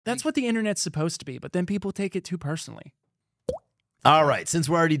That's what the internet's supposed to be, but then people take it too personally. All right, since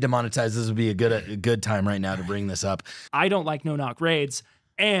we're already demonetized, this would be a good time right now to bring this up. I don't like no-knock raids,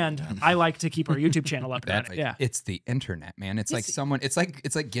 and I like to keep our YouTube channel up and running. Yeah. It's the internet, man. It's like someone, it's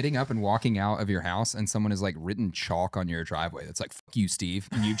like getting up and walking out of your house and someone has like written chalk on your driveway. It's like, fuck you, Steve.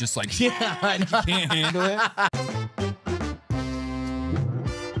 And you just like, yeah, I can't handle it.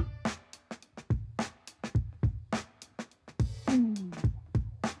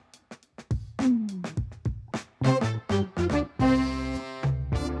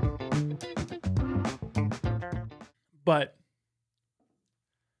 But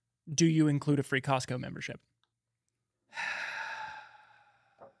do you include a free Costco membership?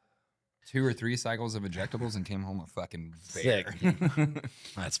 2 or 3 cycles of ejectables and came home a fucking Sick. bear.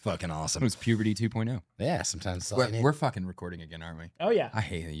 That's fucking It awesome. was puberty 2.0. Yeah, sometimes it's all you need. We're fucking recording again, aren't we? Oh, yeah. I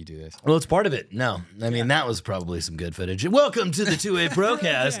hate that you do this. Well, it's part of it. No, I mean, that was probably some good footage. Welcome to the 2A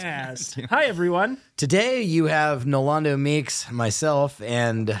Procast. Yes. Hi, everyone. Today, you have Nolando Meeks, myself,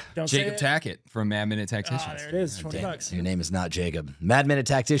 and Don't say Jacob it. Tackett from Mad Minute Ah, Tacticians. there it is. 20 Damn, bucks. your name is not Jacob. Mad Minute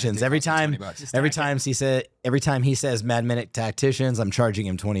Tacticians. Every time, $20. every time he says Mad Minute Tacticians, I'm charging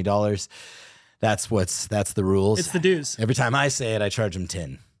him $20. That's the rules. It's the dues. Every time I say it, I charge him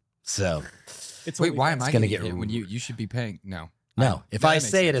 10. So It's Wait, what we why do. am I gonna going to get get hit when you should be paying? No. no, if that I makes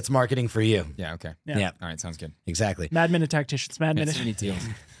say it, sense. it's marketing for you. Yeah, okay. Yeah. All right, sounds good. Exactly. Mad Minute Tacticians. Mad Minute. Many deals.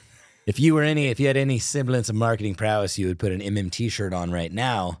 If you had any semblance of marketing prowess, you would put an MMT shirt on right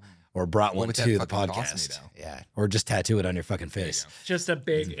now, or brought one would that to the fucking cost me, podcast. though? Yeah, or just tattoo it on your fucking face. Just a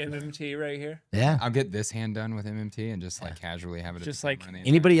big MMT right here. Yeah. I'll get this hand done with MMT and just like casually have it. Just at the like front of the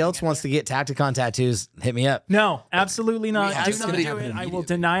Anybody else wants to get Tacticon tattoos? Hit me up. No, absolutely not. had Do somebody not do happen it. I will immediately.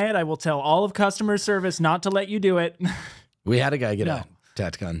 deny it. I will tell all of customer service not to let you do it. We had a guy get No. a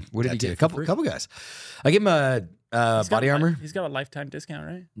Tacticon. What did he tattoo. get for free? Couple guys. I give him a body armor, He's got a lifetime discount,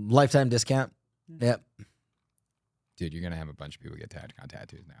 right? lifetime discount. Yep. Dude, you're gonna have a bunch of people get Tacticon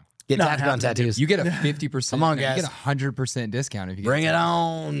tattoos now. Get Not Tacticon happening, dude. tattoos. You get a 50%. Come on, You guys. get a 100% discount if you get Bring it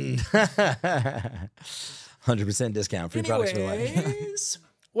on. 100% discount. Free products for life. Anyways,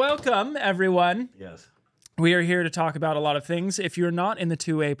 welcome everyone. Yes. We are here to talk about a lot of things. If you're not in the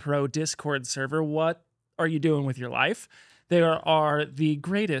 2A Pro Discord server, what are you doing with your life? There are the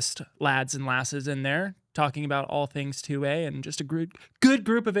greatest lads and lasses in there talking about all things 2A and just a good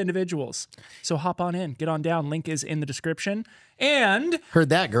group of individuals. So hop on in, get on down. Link is in the description. And Heard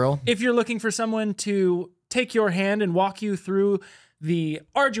that, girl. if you're looking for someone to take your hand and walk you through the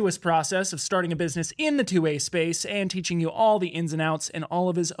arduous process of starting a business in the 2A space and teaching you all the ins and outs and all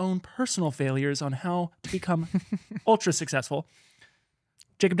of his own personal failures on how to become ultra successful,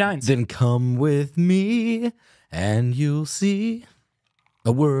 Jacob Dines. Then come with me and you'll see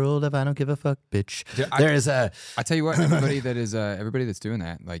a world of I don't give a fuck, bitch. Dude, There is a, I tell you what, everybody that's doing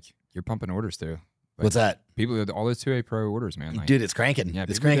that, like you're pumping orders through. Like, what's that? People, all those 2A Pro orders, man. Like, Dude, it's cranking. Yeah,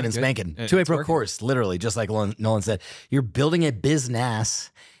 It's people are cranking and doing good. spanking. It's 2A Pro working. course, literally, just like Nolan said. You're building a business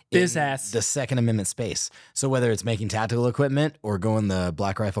in Biz-ass. the Second Amendment space. So whether it's making tactical equipment or going the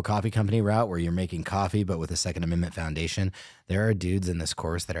Black Rifle Coffee Company route where you're making coffee but with a Second Amendment foundation, there are dudes in this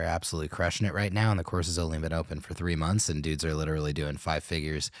course that are absolutely crushing it right now. And the course has only been open for 3 months, and dudes are literally doing 5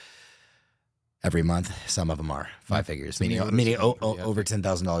 figures every month. Some of them are 5 figures, meaning over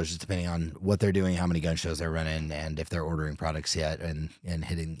 $10,000, just depending on what they're doing, how many gun shows they're running, and if they're ordering products yet, and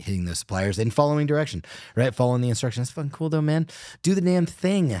hitting those suppliers and following direction, right? Following the instructions. It's fucking cool though, man. Do the damn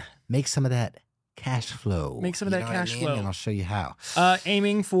thing. Make some of that cash flow. Make some of that You know what cash I mean? flow. And I'll show you how.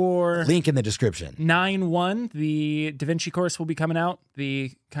 Aiming for Link in the description. 9/1, the Da Vinci course will be coming out.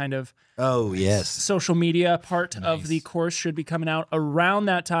 The kind of Oh yes. social media part of Nice. the course should be coming out around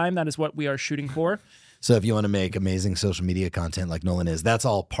that time. That is what we are shooting for. So if you want to make amazing social media content like Nolan is, that's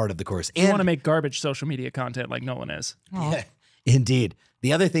all part of the course. You want to make garbage social media content like Nolan is. Yeah, indeed.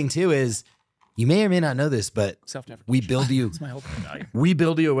 The other thing too is, you may or may not know this, but Self-deprecation. we build you That's my whole point value. we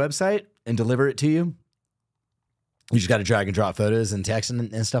build you a website and deliver it to you. You just got to drag and drop photos and text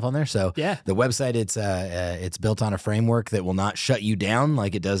and stuff on there. So Yeah. the website, it's built on a framework that will not shut you down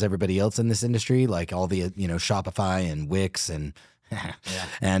like it does everybody else in this industry, like all the Shopify and Wix and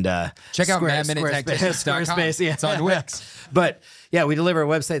and check out madminutecticians.com. Squarespace. Yeah. It's on Wix. But yeah, we deliver a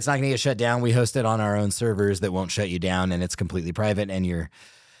website. It's not going to get shut down. We host it on our own servers that won't shut you down, and it's completely private. And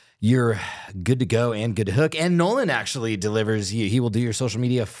you're good to go and good to hook. And Nolan actually delivers you. He will do your social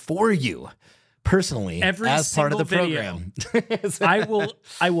media for you personally Every as part of the single program.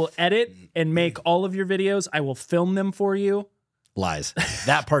 I will edit and make all of your videos. I will film them for you. Lies.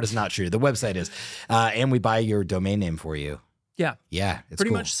 That part is not true. The website is. And we buy your domain name for you. Yeah. Yeah, it's Pretty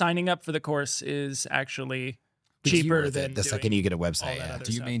cool. much signing up for the course is actually Because you cheaper worth than it the second you get a all website. that Yeah. other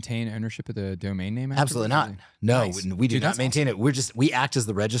Do you stuff. maintain ownership of the domain name? Absolutely not. afterwards? No, Nice. we do Dude, not that's maintain it. We act as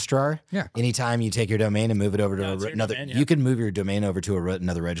the registrar. Yeah. Anytime you take your domain and move it over to No, it's your another, domain, yeah. you can move your domain over to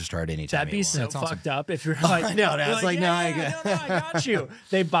another registrar at any time. That'd be you so want. That's awesome. fucked up if you're like, I know, you're it's like, no, I got- I got you.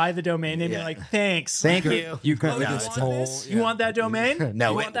 They buy the domain name. Yeah. You're like, thanks. Thank you. You grow Oh, No, you it's want a this? You want that domain?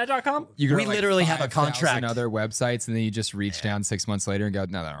 No, you it- want that.com? You grow We literally have a 5,000 contract. other websites, and then you just reach down 6 months later and go,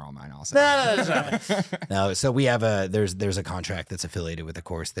 no, they're all mine. I'll sell. No, so we have there's a contract that's affiliated with the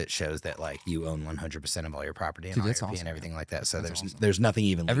course that shows that like you own 100% of all your property and Dude, all that's your IP awesome, and everything like that. So That's awesome. there's nothing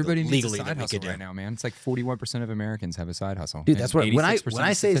even Everybody needs legally a side that we hustle could do. right now, man. It's like 41% of Americans have a side hustle. Dude, that's what when I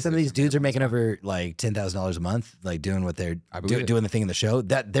 86% say some of these statistics dudes are making over like $10,000 a month, like doing what they're I believe it. doing the thing in the show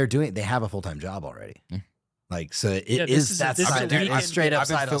that they're doing. They have a full time job already. Yeah. Like so, it Yeah, is this is that a side, dude, weekend it's straight up I've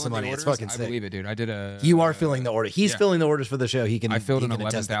been side hustle filling the money. It's orders. fucking I sick. believe it, dude. I did a. You are filling the order. He's yeah. filling the orders for the show. He can. I filled he an can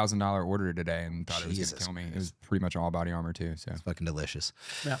attest that. $11,000 order today and thought it was Jesus going to kill me. It was pretty much all body armor too. So It's fucking delicious.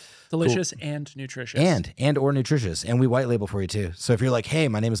 Yeah. Delicious and nutritious. And or nutritious, and we white label for you too. So if you're like, hey,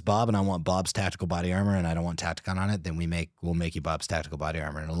 my name is Bob, and I want Bob's tactical body armor, and I don't want Tacticon on it, then we'll make you Bob's tactical body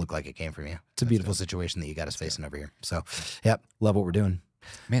armor, and it'll look like it came from you. It's a beautiful situation that you got us facing over here. So, yep, love what we're doing.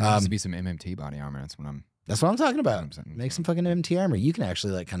 man, there needs to be some MMT body armor. That's what I'm. That's what I'm talking about. 100%. Make some fucking MT armor. You can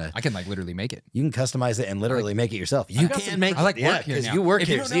actually like kind of I can like literally make it. you can customize it and literally make it yourself. You got can some- make I like it, yeah, work here because now. you work If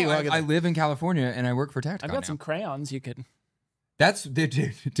here. don't See, know, look at I that. live in California and I work for Tacticon I've now. got some crayons you could. That's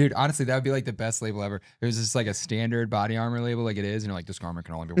dude. Honestly, that would be like the best label ever. There's just like a standard body armor label, like it is, and you're like, this garment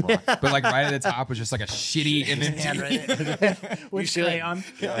can only be worn. But like right at the top was just like a shitty image, With crayon.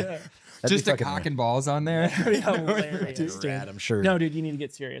 Yeah. That'd be just a fucking cock rad. and balls on there. Hilarious, That'd be dude. rad, I'm sure. No, dude, you need to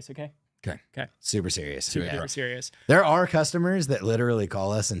get serious, okay? Okay. Super serious. Super Yeah. serious. There are customers that literally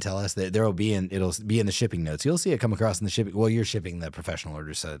call us and tell us that it'll be in the shipping notes. You'll see it come across in the shipping. Well, you're shipping the professional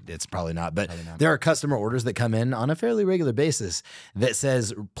orders, so it's probably not. But there are customer orders that come in on a fairly regular basis that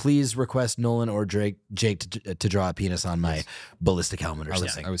says, "Please request Nolan or Jake to draw a penis on my ballistic helmet or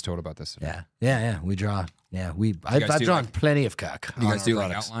something." I was told about this. Yeah. We draw. Yeah, I've do, drawn like- plenty of cock. You on guys our do like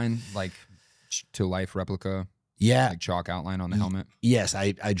products. outline, like to life replica, Yeah. like chalk outline on the helmet. Yes,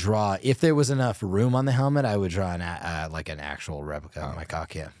 I draw. If there was enough room on the helmet, I would draw like an actual replica of my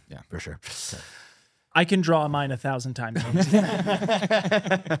cock. Yeah, for sure. I can draw mine 1,000 times.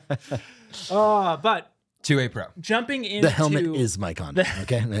 But 2A Pro. jumping into The helmet is my condom.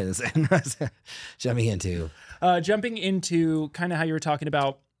 Okay, jumping into kind of how you were talking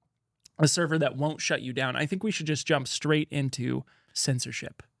about a server that won't shut you down. I think we should just jump straight into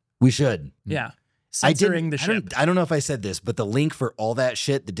censorship. we should. Yeah. Censoring the ship. I don't know if I said this, but the link for all that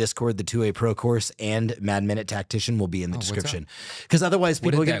shit, the Discord, the 2A Pro course, and Mad Minute Tactician will be in the what's description. Because otherwise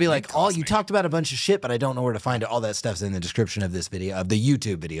What people are did going to be that like, link oh, cost you me?" talked about a bunch of shit, but I don't know where to find it. All that stuff's in the description of this video, of the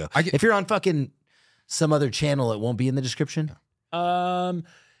YouTube video. If you're on fucking some other channel, it won't be in the description.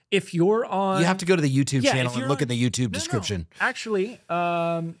 If you're on, You have to go to the YouTube Yeah, channel if and you're look on- at the YouTube No, no. description. Actually,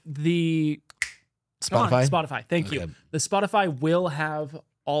 the Spotify? Spotify. Thank you. Okay. The Spotify will have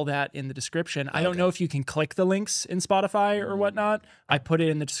all that in the description. I don't know if you can click the links in Spotify or whatnot. I put it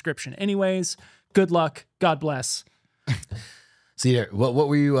in the description anyways. Good luck. God bless. See there, what were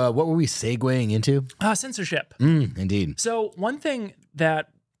we segueing into? Censorship. Indeed. So one thing that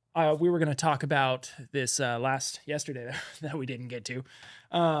we were going to talk about this yesterday that we didn't get to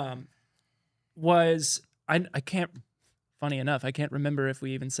was I can't. Funny enough, I can't remember if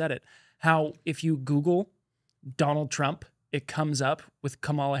we even said it. How if you Google Donald Trump, it comes up with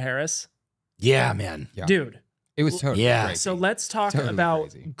Kamala Harris. Yeah, man. Yeah. Dude. It was totally Yeah. crazy. So let's talk Totally about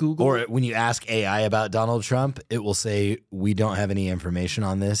crazy. Google. Or when you ask AI about Donald Trump, it will say, we don't have any information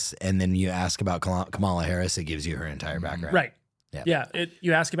on this. And then you ask about Kamala Harris, it gives you her entire background. Right. Yeah. Yeah.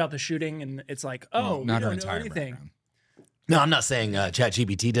 You ask about the shooting, and it's like, oh, Well, not we her don't know entire anything. background. No, I'm not saying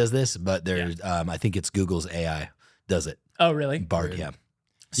ChatGPT does this, but there's, I think it's Google's AI does it. Oh, really? Bard, yeah.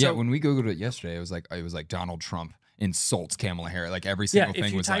 So- Yeah, when we Googled it yesterday, it was like Donald Trump insults Kamala Harris. Like every single Yeah. thing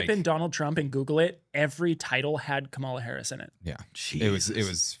If you was type like, in Donald Trump and Google it, every title had Kamala Harris in it. yeah, Jesus. it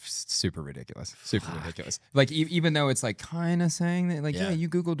was super ridiculous, ridiculous. Like even though it's like kind of saying that, like, yeah, you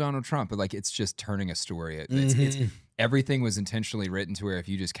Google Donald Trump, but like it's just turning a story. It's everything was intentionally written to where if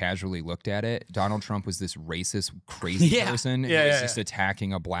you just casually looked at it, Donald Trump was this racist, crazy person. Yeah, who was yeah, just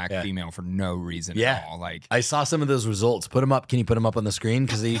attacking a black female for no reason Yeah. at all. Like, I saw some of those results. Put them up. Can you put them up on the screen?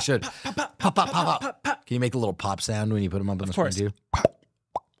 Because you should. Pop. Can you make the little pop sound when you put them up on the course. screen too?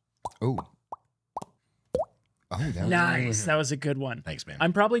 oh, that was Nice. That was a good one. Thanks, man.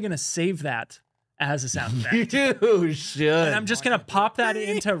 I'm probably going to save that as a sound effect. You should. And I'm just going to pop that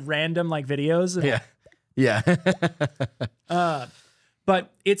into random like videos. Yeah. Yeah.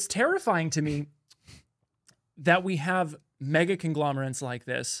 But it's terrifying to me that we have mega conglomerates like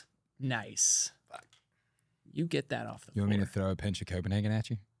this, nice. You get that off the You floor. want me to throw a pinch of Copenhagen at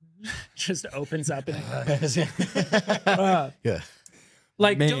you? Just opens up and Yeah.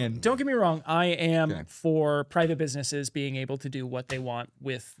 like Man. don't get me wrong, I am Okay. for private businesses being able to do what they want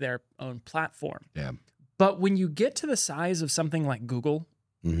with their own platform. Yeah. But when you get to the size of something like Google,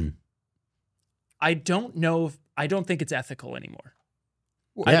 Mm-hmm. I don't think it's ethical anymore.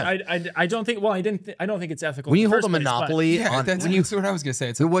 Yeah. I don't think. Well, I don't think it's ethical. When in you the hold a first place, but- monopoly on, that's when you, what I was gonna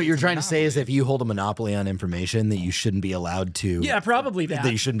say. so what you're trying to say is if you hold a monopoly on information that you shouldn't be allowed to, Yeah, probably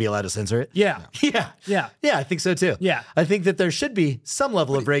that. you shouldn't be allowed to censor it. Yeah, Yeah. yeah. Yeah, I think so too. Yeah. I think that there should be some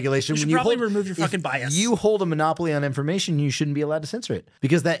level of regulation. You should when you probably hold, remove your if fucking bias. You hold a monopoly on information, you shouldn't be allowed to censor it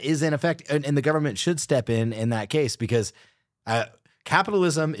because that is in effect, and the government should step in that case because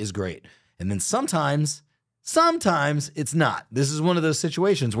capitalism is great, and then sometimes it's not. This is one of those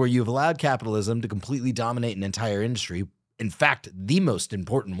situations where you've allowed capitalism to completely dominate an entire industry. In fact, the most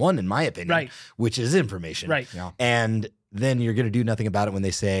important one, in my opinion, Right. which is information. Right. Yeah. And then you're going to do nothing about it when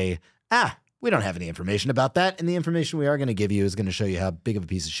they say, we don't have any information about that. And the information we are going to give you is going to show you how big of a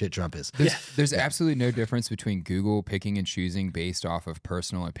piece of shit Trump is. There's absolutely no difference between Google picking and choosing based off of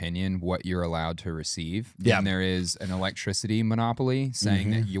personal opinion what you're allowed to receive. Yeah. And there is an electricity monopoly saying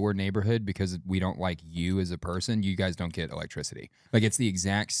that your neighborhood, because we don't like you as a person, you guys don't get electricity. Like it's the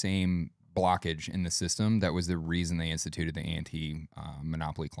exact same blockage in the system that was the reason they instituted the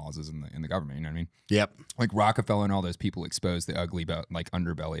anti-monopoly clauses in the government. You know what I mean? Yep. Like Rockefeller and all those people exposed the ugly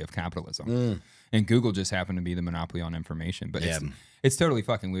underbelly of capitalism. And Google just happened to be the monopoly on information. But it's totally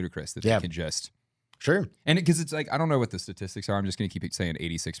fucking ludicrous that they can just... Sure. And because it's like, I don't know what the statistics are. I'm just going to keep saying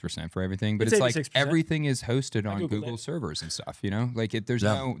 86% for everything. But It's it's like 86%. everything is hosted on Googled Google it. servers and stuff, you know? Like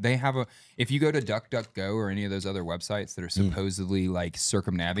they have if you go to DuckDuckGo or any of those other websites that are supposedly like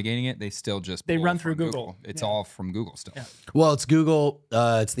circumnavigating it, they still just They pull run from through Google. It's Yeah. all from Google still. Yeah. Well, it's Google.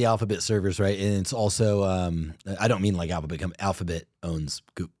 It's the Alphabet servers, right? And it's also, I don't mean like Alphabet. Alphabet owns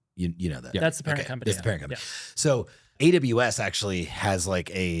Google. You know that. That's the parent company. It's the parent company. Yeah. So AWS actually has like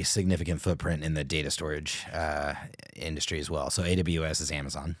a significant footprint in the data storage industry as well. So AWS is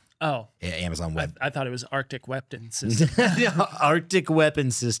Amazon. Oh, Amazon Web. I thought it was Arctic Weapon System. Arctic Weapon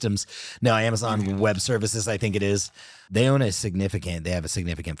Systems. No, Amazon Web Services, I think it is. They have a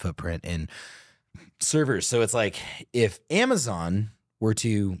significant footprint in servers. So it's like if Amazon were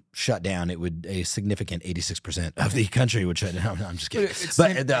to shut down, it would a significant 86% of the country would shut down. I'm just kidding.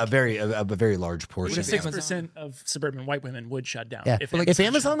 But a very large portion. 6% of suburban white women would shut down. Yeah. If it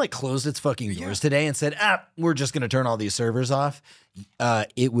Amazon like closed its fucking doors today and said, we're just going to turn all these servers off,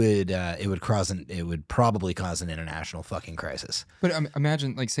 it would probably cause an international fucking crisis. But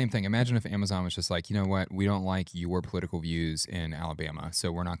imagine, like, same thing. Imagine if Amazon was just like, you know what? We don't like your political views in Alabama,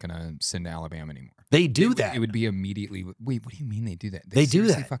 so we're not going to send to Alabama anymore. They do that. It would be immediately. Wait, what do you mean they do that? They do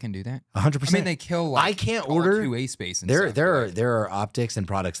seriously that. Fucking do that. 100%. I mean, they kill. Like, I can't all order 2A space. And There stuff, are optics and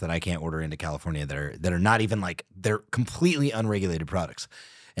products that I can't order into California that are not even like they're completely unregulated products,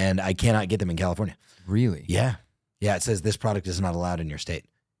 and I cannot get them in California. Really? Yeah. It says this product is not allowed in your state,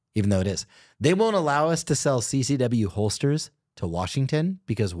 even though it is. They won't allow us to sell CCW holsters to Washington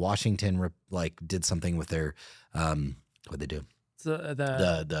because Washington did something with their what they do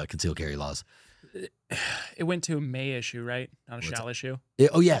the concealed carry laws. It went to a May issue, right? Not a shall issue.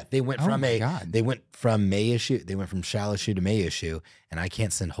 They went from God. they went from May issue. They went from shall issue to May issue, and I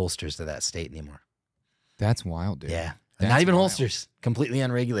can't send holsters to that state anymore. That's wild, dude. Yeah, That's not even wild. holsters, completely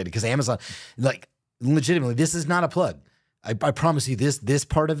unregulated. Because Amazon, like, legitimately, this is not a plug. I promise you, this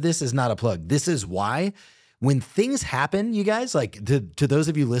part of this is not a plug. This is why, when things happen, you guys, like to those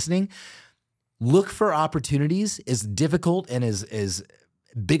of you listening, look for opportunities. As difficult and as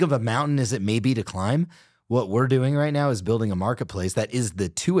big of a mountain as it may be to climb, what we're doing right now is building a marketplace that is the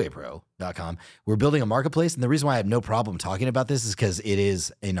 2apro.com. We're building a marketplace, and the reason why I have no problem talking about this is because it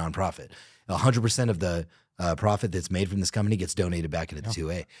is a nonprofit. 100% of the profit that's made from this company gets donated back into the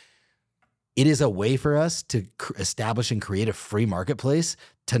 2A. It is a way for us to establish and create a free marketplace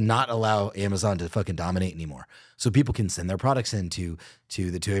to not allow Amazon to fucking dominate anymore. So people can send their products into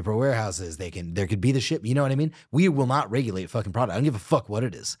the 2A Pro warehouses. There could be the ship. You know what I mean? We will not regulate fucking product. I don't give a fuck what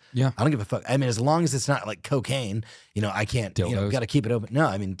it is. Yeah. I don't give a fuck. I mean, as long as it's not like cocaine, I can't, got to keep it open. No,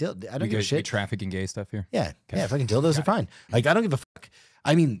 I mean, I don't give a shit. Trafficking gay stuff here. Yeah. Yeah. Fucking dildos are fine. Like, I don't give a fuck.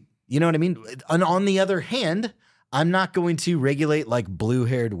 I mean, you know what I mean? And on the other hand, I'm not going to regulate like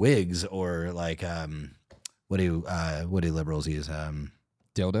blue-haired wigs or like what do liberals use?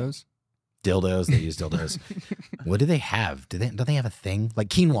 Dildos. Dildos. They use dildos. What do they have? Don't they have a thing like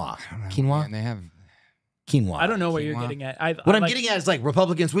quinoa? I don't know, Quinoa. man. They have Quinoa. I don't know what you're getting at. What I'm getting at is like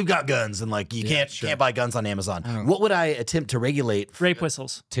Republicans, we've got guns, and like you can't buy guns on Amazon. What would I attempt to regulate? Rape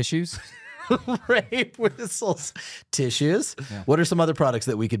whistles. Tissues? Rape whistles. Tissues. Yeah. What are some other products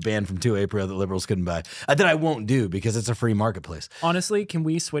that we could ban from 2A Pro that liberals couldn't buy? That I won't do because it's a free marketplace. Honestly, can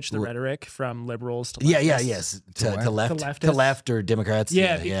we switch the rhetoric from liberals to leftists? To left or Democrats?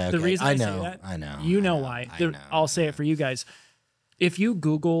 The reason I say that, I know. You know why. I'll say it for you guys. If you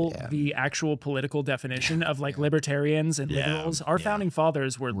Google the actual political definition of like libertarians and liberals, our founding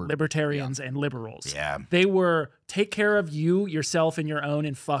fathers were libertarians and liberals. Yeah. They were take care of you, yourself, and your own,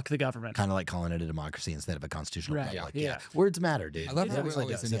 and fuck the government. Kind of like calling it a democracy instead of a constitutional republic. Yeah. Words matter, dude. I love that we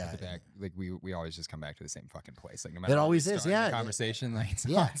always end up back. Like we always just come back to the same fucking place. Like no matter it always is. The conversation. Like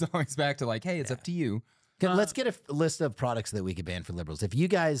it's always back to like, hey, it's up to you. Let's get a list of products that we could ban for liberals. If you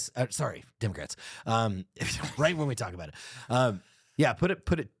guys, sorry, Democrats, right when we talk about it. Yeah, put it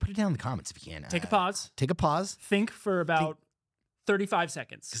down in the comments if you can. Take a pause. Take a pause. Think for about 35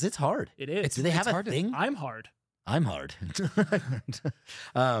 seconds. Because it's hard. It is. Do they have a thing? I'm hard. I'm hard.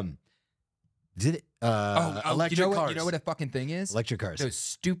 Did it? Electric cars. You know what a fucking thing is? Electric cars. Those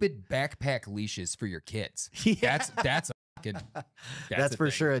stupid backpack leashes for your kids. Yeah. That's a fucking. That's for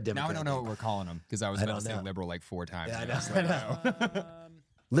sure a Democrat. Now I don't know what we're calling them because I was about to say liberal like 4 times. Yeah, I know.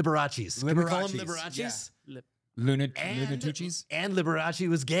 Liberace's. Can we call them Liberace's? Yeah. Lunatucci's? And Liberace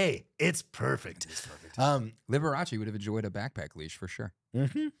was gay. It's perfect. It is perfect. Liberace would have enjoyed a backpack leash for sure.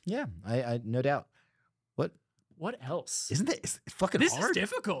 Yeah, I no doubt. What else? Isn't it? It's fucking this hard. is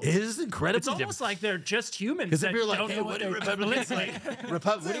difficult. It is incredibly It's almost like they're just humans. Because if you're like, don't hey, know what what do Republicans like?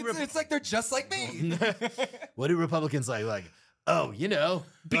 It's like they're just like me. What do Republicans like? Like, oh, you know,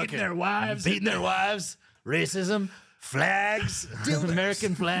 beating their wives, racism, flags,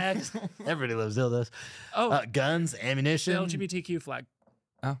 American flags. Everybody loves dildos. Oh, guns, ammunition, the LGBTQ flag.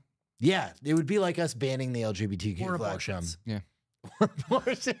 Oh, yeah, it would be like us banning the LGBTQ or flag. Abortions. Yeah.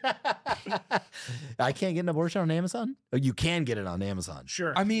 I can't get an abortion on Amazon. Oh, you can get it on Amazon.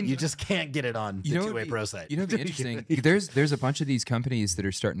 Sure. I mean, you just can't get it on the 2A Pro site. You know, what's interesting. There's a bunch of these companies that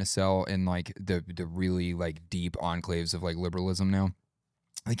are starting to sell in like the really like deep enclaves of like liberalism now.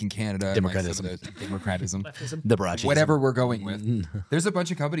 Like in Canada, democratism, democratism, Liberace, whatever we're going with. There's a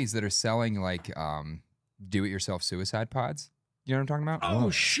bunch of companies that are selling like do-it-yourself suicide pods. You know what I'm talking about? Oh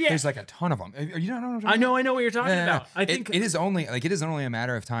shit! There's like a ton of them. You don't know what I'm talking about? I know what you're talking about. I think it is only a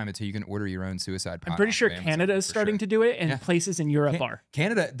matter of time until you can order your own suicide pod. I'm pretty sure Canada is starting to do it, and places in Europe are.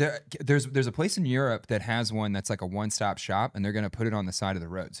 Canada, there's a place in Europe that has one that's like a one-stop shop, and they're gonna put it on the side of the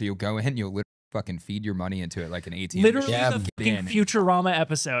road. So you'll go in, you'll literally fucking feed your money into it like an ATM. Literally the fucking Futurama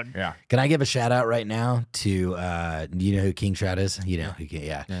episode. Yeah. Can I give a shout out right now to you know who King Trout is? You know who?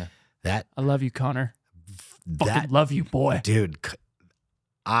 Yeah. That I love you, Connor. Fucking love you, boy, dude.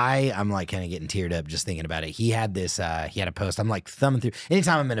 I'm like kind of getting teared up just thinking about it. He had this, he had a post. I'm like thumbing through.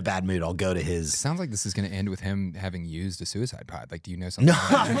 Anytime I'm in a bad mood, I'll go to his. It sounds like this is going to end with him having used a suicide pod. Like, do you know something?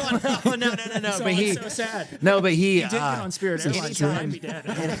 No. But he, so sad. No, but he did get on Spirit Airlines.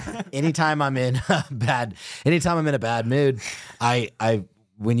 Anytime I'm in a bad mood,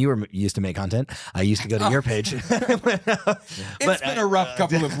 when you were used to make content, I used to go to your page. It's been a rough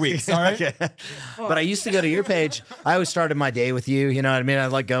couple of weeks, all right? Okay. But I used to go to your page. I always started my day with you. You know what I mean? I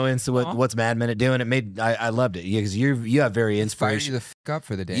like going to what's Mad Minute doing. I loved it because you have very inspirational. Fire you the up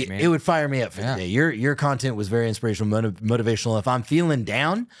for the day, man. It would fire me up for the day. Your content was very inspirational, motivational. If I'm feeling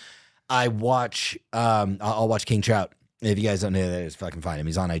down, I'll watch King Trout. If you guys don't know that, it's fucking find him.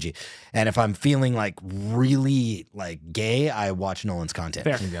 He's on IG. And if I'm feeling like really like gay, I watch Nolan's content.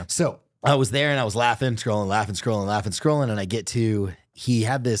 Fair. So I was there and I was laughing, scrolling, and I get to he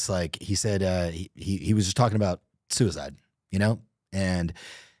had this like he said he was just talking about suicide, you know, and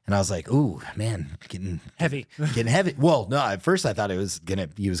I was like, ooh man, getting heavy. Well, no, at first I thought he was gonna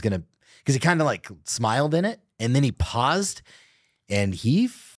because he kind of like smiled in it, and then he paused, and he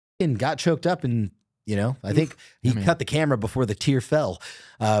fucking got choked up and. You know, I think he cut the camera before the tear fell,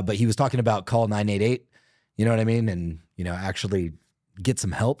 but he was talking about call 988, you know what I mean? And, you know, actually get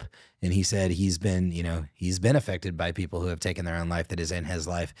some help. And he said he's been affected by people who have taken their own life that is in his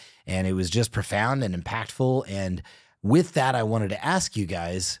life. And it was just profound and impactful. And with that, I wanted to ask you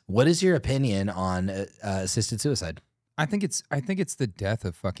guys, what is your opinion on assisted suicide? I think it's the death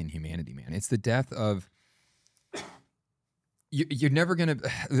of fucking humanity, man. It's the death of... You're never gonna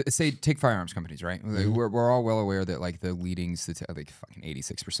say take firearms companies, right? Mm-hmm. We're all well aware that like the leading like fucking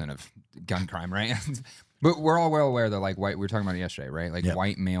 86% of gun crime, right? But we're all well aware that like we were talking about it yesterday, right? Like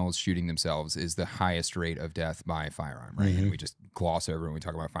white males shooting themselves is the highest rate of death by firearm, right? Mm-hmm. And we just gloss over when we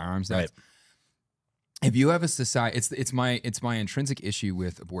talk about firearms death. if you have a society, it's my intrinsic issue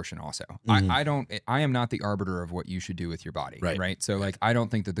with abortion also. I am not the arbiter of what you should do with your body, right? So like I don't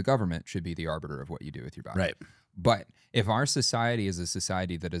think that the government should be the arbiter of what you do with your body. Right. But if our society is a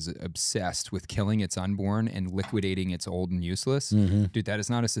society that is obsessed with killing its unborn and liquidating its old and useless, dude, that is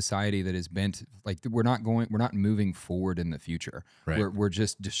not a society that is bent, like we're not moving forward in the future. Right. We're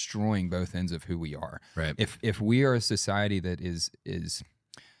just destroying both ends of who we are. Right. If we are a society that is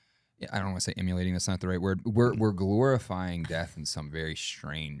I don't want to say emulating, that's not the right word. We're glorifying death in some very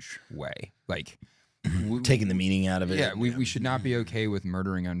strange way. Like taking the meaning out of it. Yeah, we should not be okay with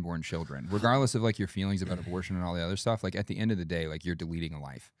murdering unborn children, regardless of like your feelings about abortion and all the other stuff. Like at the end of the day, like you're deleting a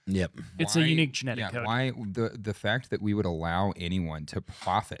life. Yep. It's a unique genetic code. Why the fact that we would allow anyone to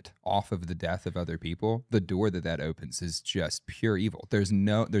profit off of the death of other people, the door that opens is just pure evil. There's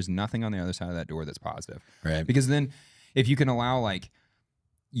nothing on the other side of that door that's positive. Right. Because then if you can allow like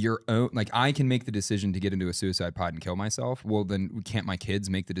your own, like I can make the decision to get into a suicide pod and kill myself, well then can't my kids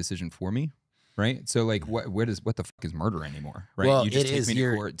make the decision for me? Right. So like what the fuck is murder anymore? Right. Well, you just it take is me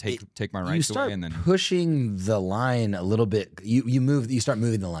to court, take my rights you start away and then pushing the line a little bit. You start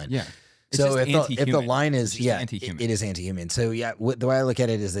moving the line. Yeah. So if the line is anti-human. it is anti-human. So yeah, the way I look at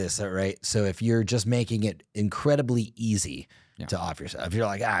it is this, right? So if you're just making it incredibly easy to off yourself, if you're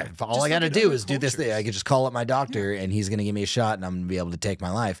like, if all I got to do is do this thing, I could just call up my doctor and he's going to give me a shot and I'm going to be able to take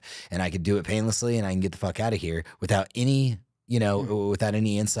my life and I could do it painlessly and I can get the fuck out of here without any, without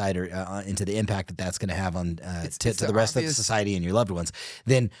any insight or into the impact that that's going to have on to the rest of the society and your loved ones,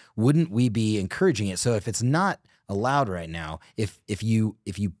 then wouldn't we be encouraging it? So if it's not allowed right now, if you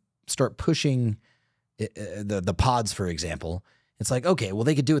start pushing the pods, for example, it's like, okay, well,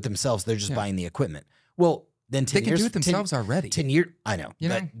 they could do it themselves. They're just buying the equipment. Well, then 10 they can do it themselves already. 10 years, I know.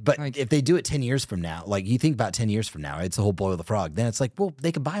 But like, if they do it 10 years from now, like you think about 10 years from now, it's the whole boil the frog. Then it's like, well,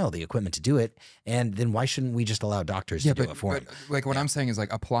 they could buy all the equipment to do it. And then why shouldn't we just allow doctors to do it for them? Like what I'm saying is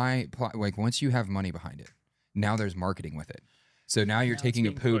like apply, like once you have money behind it, now there's marketing with it. So now you're taking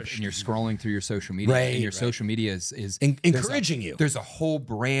a poop and you're scrolling through your social media, and your social media is encouraging you. There's a whole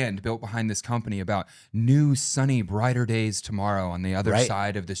brand built behind this company about new, sunny, brighter days tomorrow on the other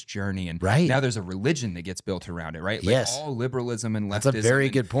side of this journey. And now there's a religion that gets built around it, right? Like all liberalism and leftism. That's a very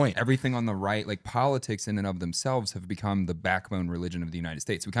good point. Everything on the right, like politics in and of themselves have become the backbone religion of the United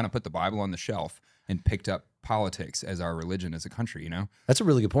States. We kind of put the Bible on the shelf and picked up politics as our religion as a country, That's a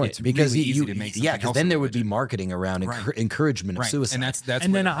really good point. It's because really easy to make because then there would be marketing around encouragement of suicide. And that's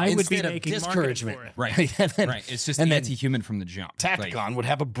and then I would be instead of making discouragement. Marketing for it. Right. It's just anti-human from the jump. Tacticon would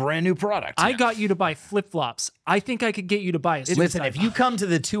have a brand new product. I got you to buy flip-flops. I think I could get you to buy a suicide Listen, if you come to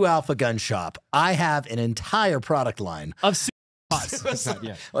the 2 Alpha Gun Shop, I have an entire product line of pods.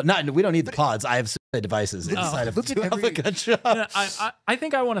 Well, we don't need the pods. I have suicide devices inside of the 2 Alpha Gun Shop. I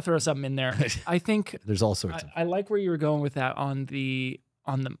think I want to throw something in there. I think there's all sorts of. I like where you were going with that on the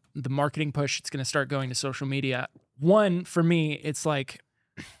marketing push. It's going to start going to social media. One, for me, it's like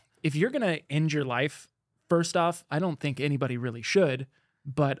if you're going to end your life, first off, I don't think anybody really should.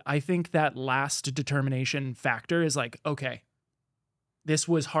 But I think that last determination factor is like, okay, this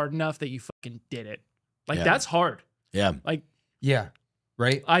was hard enough that you fucking did it. Like that's hard. Yeah. Like. Yeah.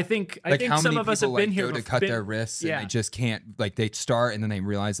 Right. I think some of us have been here go to cut their wrists and they just can't, like they start and then they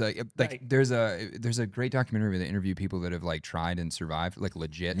realize there's a great documentary where they interview people that have like tried and survived, like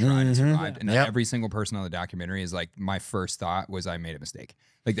legit tried and survived. And every single person on the documentary is like, my first thought was I made a mistake.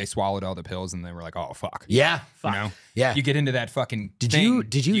 Like they swallowed all the pills and they were like, oh fuck. Yeah. Fuck. Yeah. You get into that fucking Did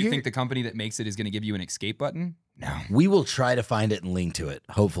you think the company that makes it is going to give you an escape button? No. We will try to find it and link to it.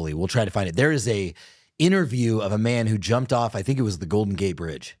 Hopefully we'll try to find it. There is a interview of a man who jumped off, I think it was the Golden Gate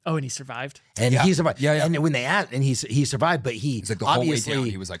Bridge. Oh, and he survived. And he survived. Yeah. And when they asked, and he survived, but he's like the whole way down,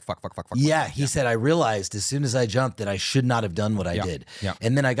 he was like, fuck. Yeah, he said, I realized as soon as I jumped that I should not have done what I did. Yeah.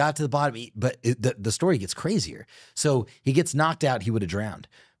 And then I got to the bottom, but the story gets crazier. So he gets knocked out, he would have drowned.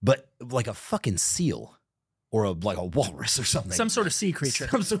 But like a fucking seal or like a walrus or something. Some sort of sea creature.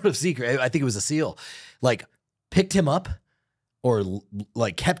 Some sort of sea creature. I think it was a seal. Like picked him up or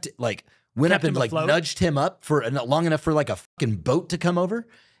like went up and like nudged him up for long enough for like a fucking boat to come over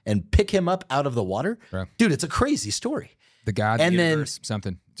and pick him up out of the water. Right. Dude, it's a crazy story. The God, the universe,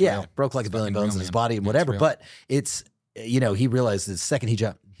 something. It's real. Broke like a billion bones in his body and whatever. But it's, he realized the second he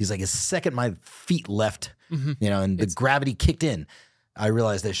jumped, he's like, the second my feet left, and the gravity kicked in, I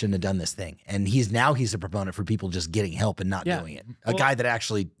realized I shouldn't have done this thing. And he's a proponent for people just getting help and not doing it. A guy that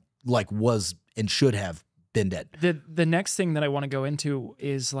actually like was and should have been dead. The next thing that I want to go into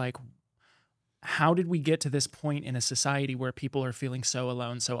is like, how did we get to this point in a society where people are feeling so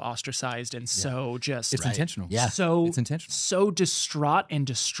alone, so ostracized, and so just It's intentional. Yeah. so It's intentional. so distraught and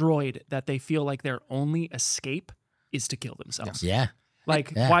destroyed that they feel like their only escape is to kill themselves? Yeah.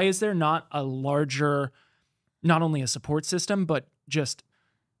 Like, Yeah. why is there not a larger, not only a support system, but just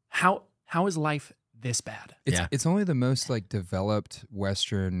how is life this bad? It's only the most like developed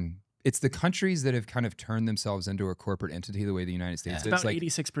Western. It's the countries that have kind of turned themselves into a corporate entity the way the United States It's is. about Like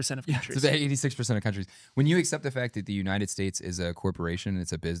 86% of it's countries. about 86% of countries. When you accept the fact that the United States is a corporation,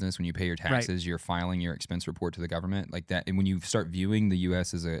 it's a business. When you pay your taxes, you're filing your expense report to the government like that. And when you start viewing the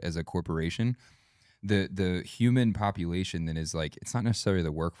U.S. as a corporation, the human population that is like, it's not necessarily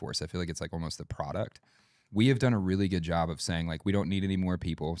the workforce. I feel like it's like almost the product. We have done a really good job of saying like we don't need any more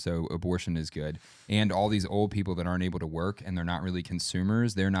people, so abortion is good. And all these old people that aren't able to work and they're not really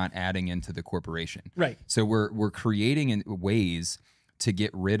consumers, they're not adding into the corporation. Right. So we're creating ways to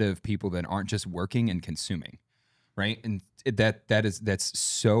get rid of people that aren't just working and consuming, right? And that's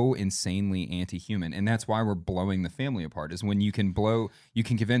so insanely anti-human, and that's why we're blowing the family apart. Is when you can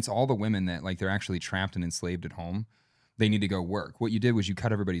convince all the women that like they're actually trapped and enslaved at home, they need to go work. What you did was you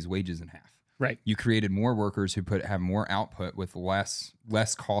cut everybody's wages in half. Right. You created more workers who have more output with less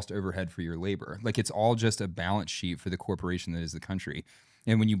cost overhead for your labor. Like it's all just a balance sheet for the corporation that is the country.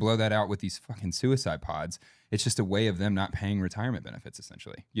 And when you blow that out with these fucking suicide pods, it's just a way of them not paying retirement benefits,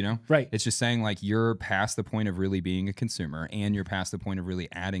 essentially. You know? Right. It's just saying like you're past the point of really being a consumer and you're past the point of really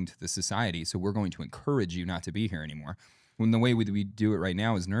adding to the society. So we're going to encourage you not to be here anymore. When the way we do it right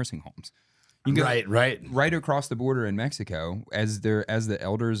now is nursing homes. You can go right across the border in Mexico, as the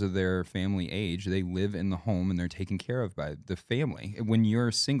elders of their family age, they live in the home and they're taken care of by the family. When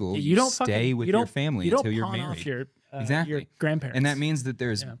you're single, you don't stay with your family until you're married. Exactly. Your grandparents. And that means that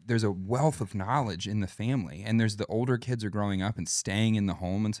there's a wealth of knowledge in the family, and there's the older kids are growing up and staying in the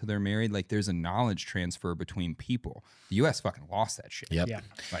home until they're married. Like there's a knowledge transfer between people. The U.S. fucking lost that shit. Yep. Yeah.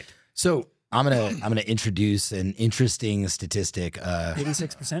 Like So I'm gonna introduce an interesting statistic.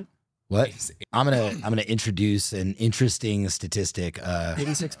 86%. What? I'm gonna introduce an interesting statistic.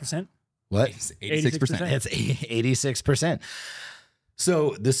 86%. What? 86%. It's 86%.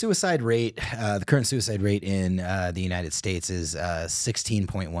 So the suicide rate, the current suicide rate in the United States is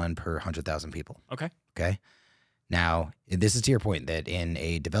 16.1 per 100,000 people. Okay. Okay. Now, this is to your point that in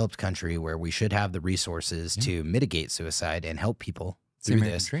a developed country where we should have the resources to mitigate suicide and help people through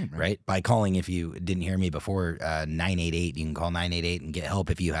this, dream, right? By calling, if you didn't hear me before, 988, you can call 988 and get help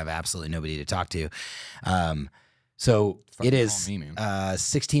if you have absolutely nobody to talk to. So it is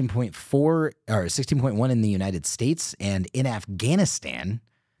 16.4 or 16.1 in the United States, and in Afghanistan,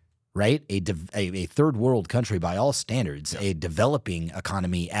 right? A third world country by all standards, a developing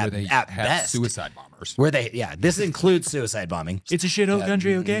economy at best. Suicide bombers. Where this includes suicide bombing. It's a shithole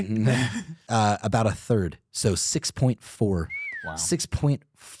country, okay? About a third. So 6.4. Wow.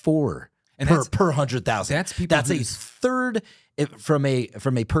 6.4 And per 100,000. That's a third from a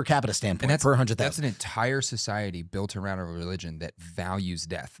per capita standpoint per 100,000. That's an entire society built around a religion that values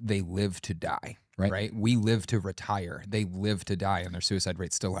death. They live to die, right? We live to retire. They live to die, and their suicide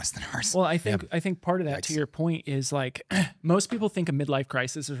rate's still less than ours. Well, I think part of that, to your point, is like most people think a midlife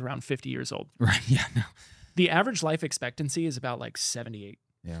crisis is around 50 years old. Right? Yeah. No. The average life expectancy is about like 78.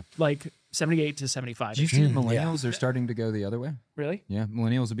 Yeah. Like 78 to 75. Do you see millennials are starting to go the other way? Really? Yeah.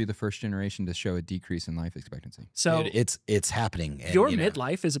 Millennials will be the first generation to show a decrease in life expectancy. So dude, it's happening. And, your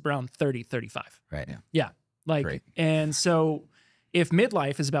midlife is around 30, 35. Right. Yeah. Like, Great. and so if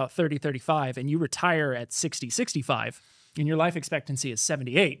midlife is about 30, 35 and you retire at 60, 65 and your life expectancy is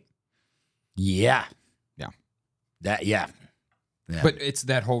 78. Yeah. Yeah. Yeah. But it's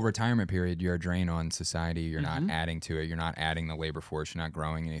that whole retirement period. You're a drain on society. You're not adding to it. You're not adding the labor force. You're not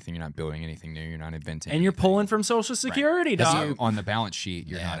growing anything. You're not building anything new. You're not inventing. And you're pulling from Social Security, dog. So on the balance sheet,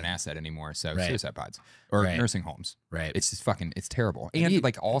 you're not an asset anymore. So suicide pods or nursing homes. Right. It's just it's terrible. And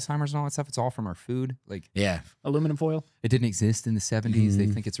like Alzheimer's and all that stuff, it's all from our food. Like Aluminum foil. It didn't exist in the 70s. They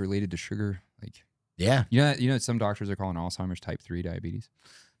think it's related to sugar. Like you know some doctors are calling Alzheimer's type 3 diabetes.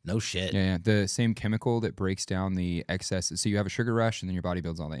 No shit. Yeah, the same chemical that breaks down the excess. So you have a sugar rush, and then your body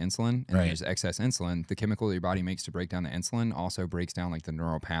builds all the insulin, and then there's excess insulin. The chemical that your body makes to break down the insulin also breaks down like the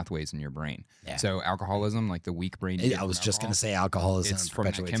neural pathways in your brain. Yeah. So alcoholism, like the weak brain. I was just gonna say alcoholism. It's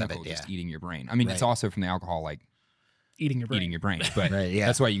from the chemical just eating your brain. I mean, it's also from the alcohol, like eating your brain. But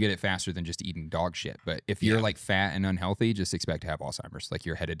that's why you get it faster than just eating dog shit. But if you're like fat and unhealthy, just expect to have Alzheimer's. Like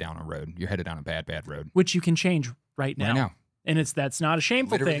you're headed down a road. You're headed down a bad road. Which you can change right now. Right now. And that's not a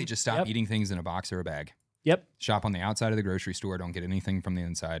shameful thing. Literally just stop eating things in a box or a bag. Yep. Shop on the outside of the grocery store. Don't get anything from the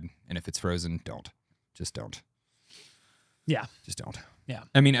inside. And if it's frozen, don't. Just don't. Yeah. Just don't. Yeah.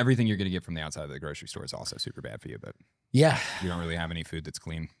 I mean, everything you're going to get from the outside of the grocery store is also super bad for you, but Yeah. you don't really have any food that's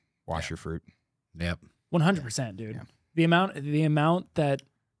clean. Wash your fruit. Yep. 100%, dude. Yeah. The amount that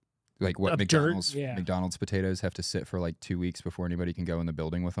Like what of McDonald's dirt, yeah. McDonald's potatoes have to sit for like 2 weeks before anybody can go in the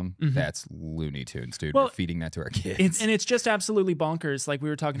building with them. Mhm. That's Looney Tunes, dude. Well, We're feeding that to our kids. it's just absolutely bonkers. Like we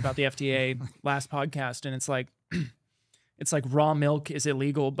were talking about the FDA last podcast, and it's like raw milk is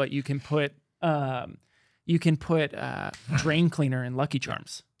illegal, but you can put drain cleaner in Lucky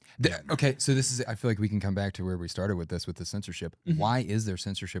Charms. Okay, so this is, I feel like we can come back to where we started with this, with the censorship. Mhm. Why is there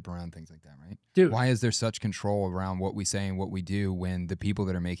censorship around things like that, right? Dude. Why is there such control around what we say and what we do when the people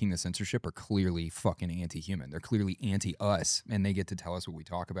that are making the censorship are clearly fucking anti-human? They're clearly anti-us, and they get to tell us what we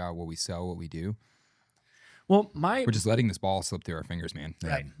talk about, what we sell, what we do. Well, We're just letting this ball slip through our fingers, man.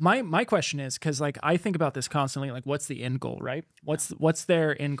 right. My question is, because like I think about this constantly, like what's the end goal, right? What's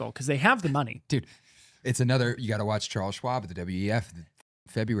their end goal? Because they have the money. Dude, it's another, you got to watch Charles Schwab at the WEF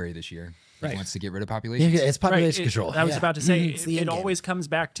February this year. He Right. wants to get rid of population. Yeah, it's population Right, control. I was about to say, It's the it end game. always comes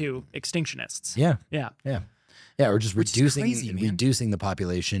back to extinctionists. Yeah. Yeah. Yeah. Yeah. Or just Which is reducing crazy, man. reducing the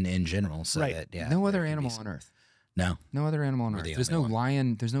population in general. So Right. that, yeah. No other there can be animal some- on Earth. No. No other animal on We're Earth. the There's only no one.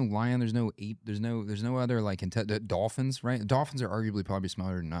 lion. There's no lion. There's no ape. There's no other like the dolphins, right? Dolphins are arguably probably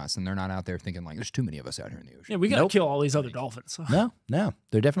smarter than us, and they're not out there thinking like, there's too many of us out here in the ocean. Yeah, we gotta Nope. kill all these other dolphins. No. No.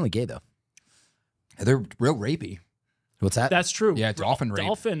 They're definitely gay though. They're real rapey. What's that? That's true. Yeah, dolphin rape.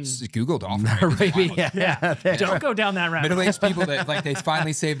 Dolphins. Google dolphin rape. It's wild. yeah. Don't go down that rabbit hole. Middle-aged people that like they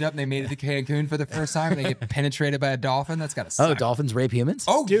finally saved up and they made it to Cancun for the first time. And they get penetrated by a dolphin. That's gotta suck. Oh, dolphins rape humans?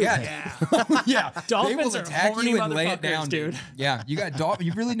 Oh, Dude. yeah. Yeah. Dolphins they will are attack horny you and lay it motherfuckers, down, dude. Yeah, you got dolphin.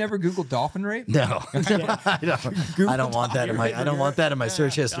 You really never Googled dolphin rape? No. I don't want that in my I don't want that in my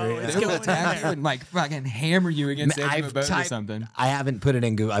search history. Oh, it's They will going attack in you and like fucking hammer you against the edge of a I've boat or typed- something. I haven't put it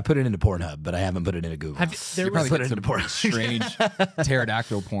in Google. I put it into Pornhub, but I haven't put it into Google. There You was- probably put get it some into porn. strange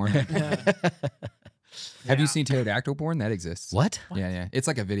pterodactyl porn. Have you seen pterodactyl porn? That exists. What? Yeah, yeah. It's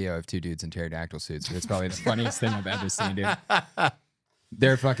like a video of two dudes in pterodactyl suits. It's probably the funniest thing I've ever seen, dude.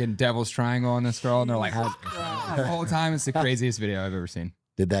 They're fucking devil's triangle on this girl, and they're like, the whole time. It's the craziest video I've ever seen.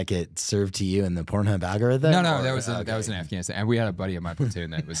 Did that get served to you in the Pornhub algorithm? No, or- that was okay. that was in Afghanistan, and we had a buddy of my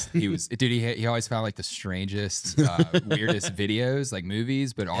platoon that was dude. He always found like the strangest, weirdest videos, like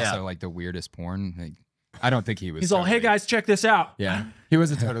movies, but also Yeah. like the weirdest porn. Like, I don't think he was. He's all, hey totally- guys, check this out. Yeah, he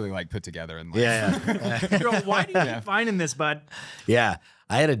wasn't totally like put together and like, Yeah. You're all, why do you keep finding this, bud? Yeah.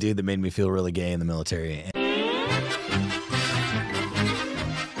 I had a dude that made me feel really gay in the military.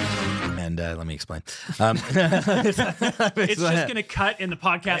 And let me explain. It's just gonna cut in the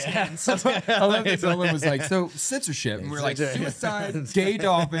podcast ends. I love that someone was like, so censorship, and we're like, suicide, gay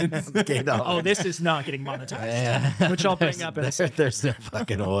dolphins. Gay dog. Oh, this is not getting monetized. Yeah. Which I'll bring up in a second. There's no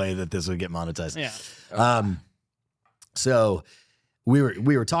fucking way that this would get monetized. Yeah. So we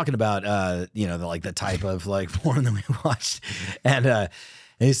were talking about the type of like porn that we watched, and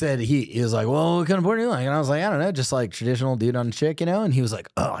he said he was like, well, what kind of porn do you like? And I was like, I don't know, just like traditional dude on a chick, And he was like,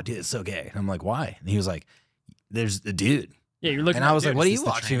 oh, dude, it's so gay. And I'm like, why? And he was like, there's a dude. Yeah, you're looking And I was like, what are Is you this the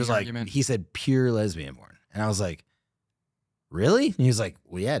watching? He was tranny like, argument? he said pure lesbian porn, and I was like, really? And he was like,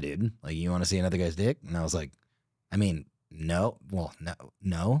 well, yeah, dude. Like, you want to see another guy's dick? And I was like, I mean, no. Well,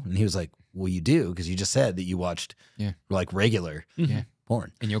 no. And he was like, well, you do, because you just said that you watched like regular Yeah.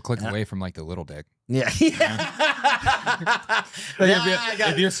 porn. And you'll click away from like the little dick. Yeah. If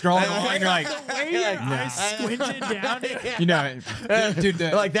you're scrolling along, you're like, the way your eyes squinted down. you know, dude,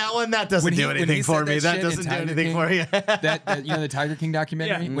 like that one, that doesn't do when anything he for said me. that That shit in doesn't do Tiger anything King, for you. that the Tiger King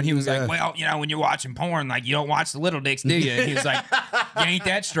documentary, Yeah. when he was Yeah. like, well, when you're watching porn, like you don't watch the little dicks, do you? And he was like, you ain't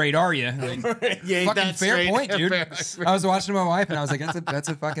that straight, are you? Like, You ain't fucking that fair straight. point, dude. I was watching my wife, and I was like, that's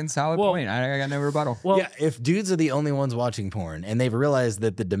a fucking solid Well- point. I got no rebuttal. Well, Yeah, if dudes are the only ones watching porn and they've realized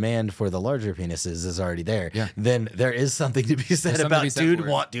that the demand for the larger penises is already there, Yeah. then there is something to be said something to about be said dudes for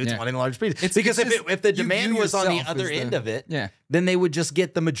it. Yeah. wanting a large penis. It's- Because it's if just- if the you demand view was on the yourself other as the- end of it, Yeah. then they would just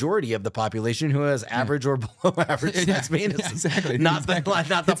get the majority of the population who has average or below average Yeah, size penises. yeah, exactly. Not the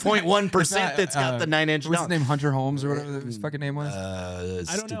 0.1% that's got the 9-inch. What's his name? Hunter Holmes or whatever his fucking name was.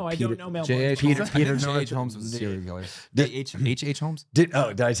 I don't know. I don't know Mel J.H. Peter- Holmes. Peter J.H. North- Holmes was a serial killer. Did- H.H. Holmes? Did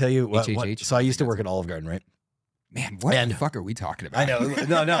I tell you what? HHH. So I used to work at Olive Garden, right? Man, what And- the fuck are we talking about? I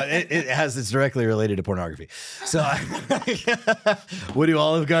know. No, it's directly related to pornography. So, what do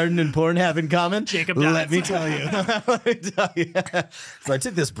Olive Garden and porn have in common? Jacob Let dies. me tell you. Let me tell you. So I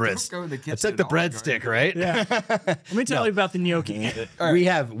took this go in the I kitchen took the at Olive breadstick, Garden. right? Yeah. Let me tell you about the gnocchi.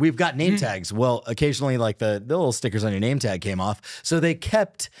 We've got name tags. Well, occasionally, like the little stickers on your name tag came off, so they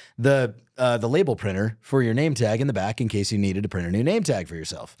kept the the label printer for your name tag in the back in case you needed to print a new name tag for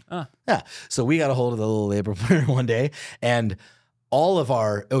yourself. Yeah. So we got a hold of the little label printer one day, and all of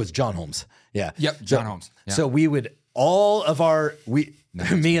our, it was John Holmes. Yeah. Yep. John Holmes. Yeah. So we would,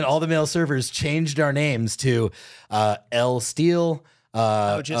 me and all the male servers changed our names to L Steele.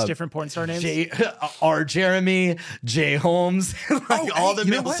 Just different porn star names. R Jeremy, J Holmes, all the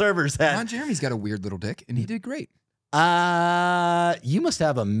male servers had. Ron Jeremy's got a weird little dick, and he did great. You must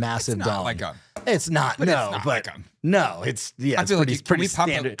have a massive dong. It's not. No, it's I feel it's pretty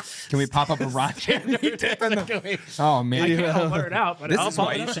standard. Can we pop up a Ron Jeremy dick? Oh man, I can't blur it out, but this I'll is why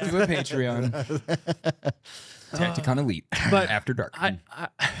pop it you up should there. do a Patreon. Tacticon Elite, but After Dark.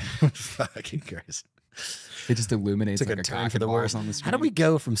 Fucking Christ. It just illuminates It's like a a turn cock for the and worst. balls on the screen. How do we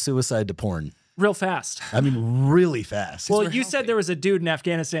go from suicide to porn? Real fast. I mean, really fast. Well, you said there was a dude in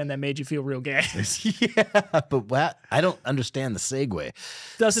Afghanistan that made you feel real gay. Yeah, but what? I don't understand the segue.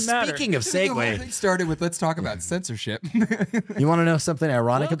 Doesn't matter. Speaking of The whole segue, thing started with let's talk about censorship. you want to know something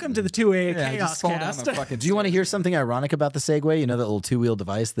ironic? Welcome to the 2A Yeah, Chaos just fall down Cast. the fucking Do you want to hear something ironic about the Segway? You know that little two-wheel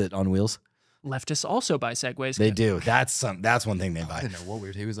device that on wheels? Leftists also buy Segways. They do. That's one thing they I buy. didn't know what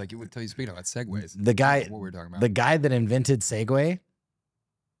weird. He was like, "You would tell you speaking about segues." The guy, I don't know what we're talking about. the guy that invented Segway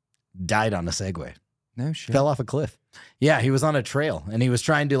died on a Segway. No shit. Fell off a cliff. Yeah, he was on a trail and he was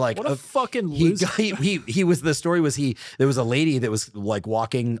trying to like. What a fucking he loser. he was, the story was there was a lady that was like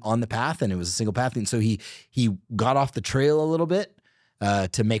walking on the path and it was a single path, and so he got off the trail a little bit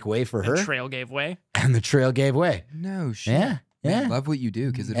to make way for her, The trail gave way. and the trail gave way. No shit. Yeah, Man, yeah, love what you do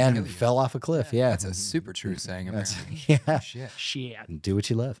because it and fell off a cliff. Yeah, That's a super true saying. That's- Apparently. yeah. Shit. Shit. Do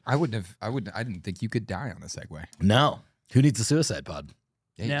what you love. I didn't think you could die on a Segway. No, who needs a suicide pod?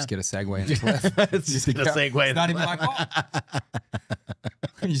 Yeah, you Yeah. just get a Segway in a cliff. It's just a Segway. It's not even my fault.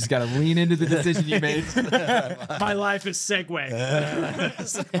 You just got to lean into the decision you made. My life is Segway.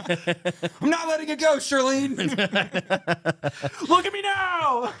 I'm not letting it go, Charlene. Look at me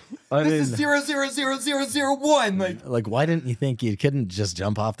now. This is 00001. Like, why didn't you think you couldn't just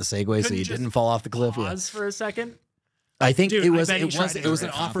jump off the Segway so Couldn't you just didn't fall off the cliff? Yeah. Pause for a second. I think Dude, it I was bet he it tried was to it was do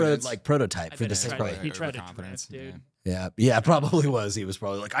an it. off-road like prototype for the bet he tried Segway. to- He tried to Overconfidence, do it, dude. Yeah, probably was. He was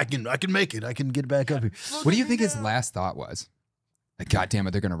probably like, I can make it. I can get back up here. What do you think his last thought was? Like, God damn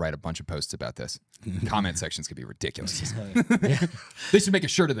it, they're going to write a bunch of posts about this. Comment sections could be ridiculous. They should make a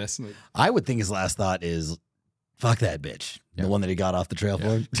shirt of this. I would think his last thought is, fuck that bitch. Yeah. The one that he got off the trail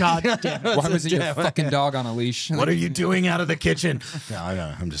for. God damn it. Why wasn't your fucking dog on a leash? What are you doing out of the kitchen? No,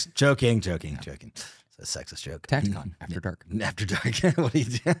 I'm just joking. It's a sexist joke. Tacticon, After Dark. After dark. What do you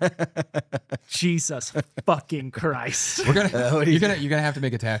do? Jesus fucking Christ. We're gonna, what do you you're gonna have to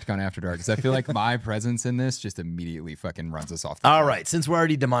make a Tacticon After Dark because I feel like my presence in this just immediately fucking runs us off. All right, since we're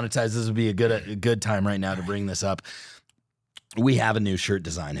already demonetized, this would be a good time right now to bring this up. We have a new shirt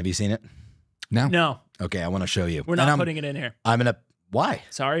design. Have you seen it? No, Okay, I want to show you. we're not putting it in here. I'm gonna. Why?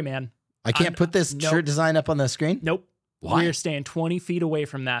 Sorry, man. I can't put this nope. shirt design up on the screen. Nope. Why? We're staying 20 feet away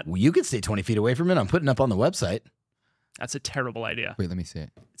from that. Well, you could stay 20 feet away from it. I'm putting it up on the website. That's a terrible idea. Wait, let me see it.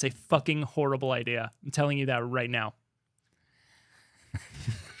 It's a fucking horrible idea. I'm telling you that right now.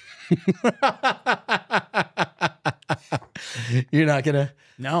 You're not gonna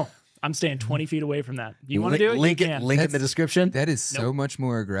No, I'm staying 20 feet away from that. You want to do it? Link You it. can. Link in the description. That is so much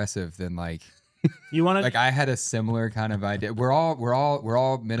more aggressive than like You want to? like I had a similar kind of idea. We're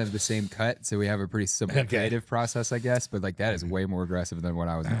all men of the same cut, so we have a pretty similar creative process, I guess. But like that is way more aggressive than what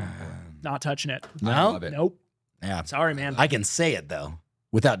I was doing. Not touching it. I No? love it. Nope. Yeah, Sorry, man. I can say it though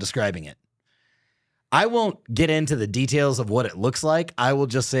without describing it. I won't get into the details of what it looks like. I will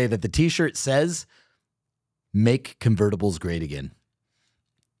just say that the T-shirt says, "Make convertibles great again."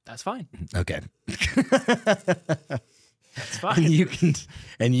 That's fine. Okay. That's fine. you can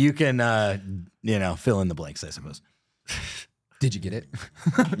fill in the blanks, I suppose. Did you get it?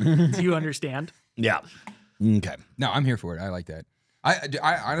 Do you understand? Yeah. Okay. No, I'm here for it. I like that.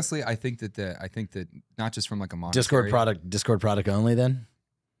 I honestly I think that not just from like a monetary Discord product only. Then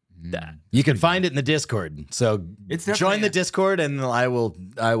That. you can find it in the Discord. So It's join definitely the Discord, and I will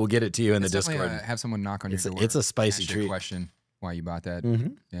get it to you in the it's definitely, Discord. have someone knock on your door. It's a spicy ask you treat. Question why you bought that?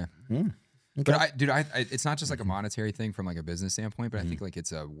 Mhm. Yeah. Okay. But it's not just like a monetary thing from like a business standpoint, but I think like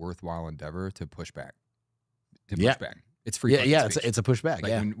it's a worthwhile endeavor to push back. Yeah. It's free. Yeah, fucking yeah. speech. It's a pushback. Like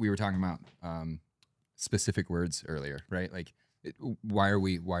Yeah. when we were talking about specific words earlier, right? Like, why are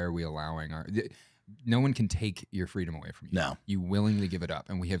we allowing no one can take your freedom away from you. No. You willingly give it up,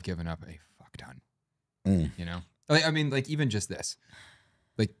 and we have given up a fuck ton. Mm. You know, like, I mean, like even just this,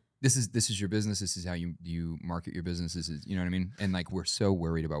 like this is your business. This is how you market your business. This is, you know what I mean? And like, we're so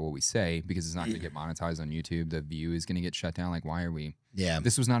worried about what we say because it's not going to get monetized on YouTube. The view is going to get shut down. Like, why are we? Yeah.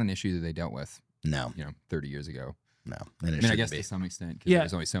 This was not an issue that they dealt with. No. 30 years ago. No. I mean, I guess to some extent, because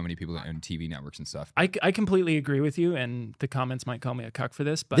there's only so many people that own TV networks and stuff. I completely agree with you, and the comments might call me a cuck for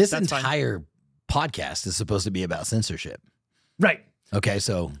this, but this that's entire podcast is supposed to be about censorship. Right. Okay,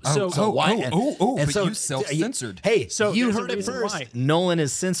 so why? But so you self-censored. Hey, so you there's a heard it reason first. why. Nolan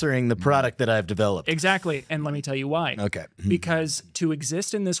is censoring the product that I've developed. Exactly, and let me tell you why. Okay. Because to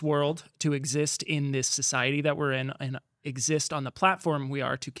exist in this world, to exist in this society that we're in, and exist on the platform we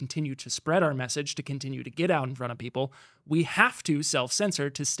are, to continue to spread our message, to continue to get out in front of people, we have to self-censor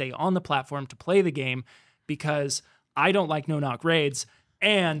to stay on the platform, to play the game, because I don't like no-knock raids,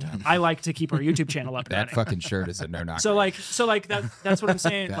 and I like to keep our YouTube channel up and That running. fucking shirt is a no-knock. So like that's what I'm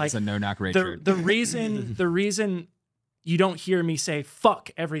saying. That's like a no-knock raid shirt. the reason you don't hear me say fuck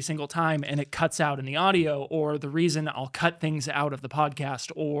every single time and it cuts out in the audio, or the reason I'll cut things out of the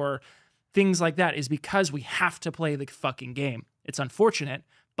podcast or things like that, is because we have to play the fucking game. It's unfortunate,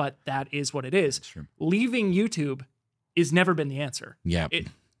 but that is what it is. True. Leaving YouTube has never been the answer. Yeah.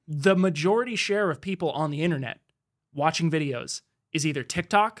 The majority share of people on the internet watching videos is either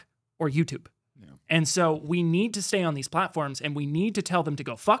TikTok or YouTube. Yeah. And so we need to stay on these platforms, and we need to tell them to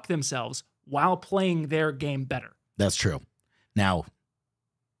go fuck themselves while playing their game better. That's true. Now,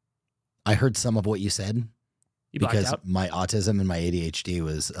 I heard some of what you said because my autism and my ADHD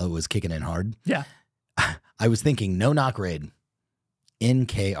was kicking in hard. Yeah. I was thinking no knock raid,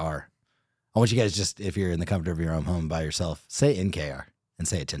 NKR. I want you guys, just if you're in the comfort of your own home by yourself, say NKR and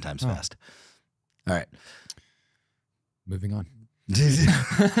say it 10 times fast. All right. Moving on.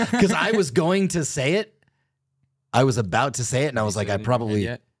 Because I was going to say it. I was about to say it, and I was like,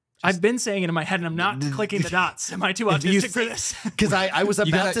 I've been saying it in my head, and I'm not clicking the dots. Am I too autistic for this? Because I was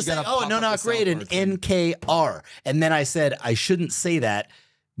about to say, oh, no, not great, and NKR. And then I said, I shouldn't say that.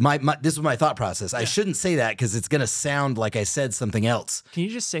 This was my thought process. Yeah. I shouldn't say that because it's going to sound like I said something else. Can you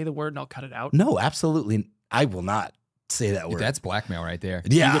just say the word and I'll cut it out? No, absolutely. I will not say that word. That's blackmail right there.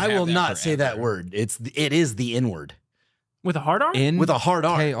 Yeah, I will not say that word. it is the N word. With a hard R? With a hard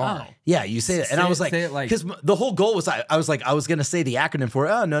R. Oh. Yeah, you say that. And I was like, because the whole goal was, I was going to say the acronym for,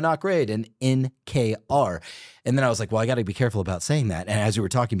 no, not great, and NKR. And then I was like, well, I got to be careful about saying that. And as you were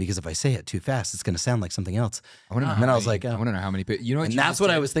talking, because if I say it too fast, it's going to sound like something else. I want to know. And then I was like, I want to know how many people, you know what? And that's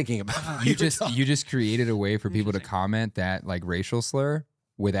what I was thinking about. You just created a way for people to comment that like racial slur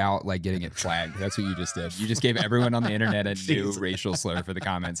without like getting it flagged. That's what you just did. You just gave everyone on the internet a new racial slur for the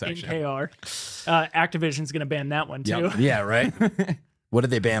comment section. NKR. Activision's going to ban that one too. Yep. Yeah, right? What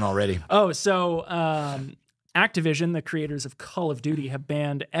did they ban already? Oh, so Activision, the creators of Call of Duty, have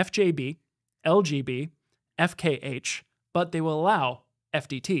banned FJB, LGB, FKH, but they will allow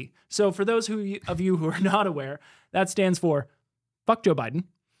FDT. So for those of you who are not aware, that stands for fuck Joe Biden,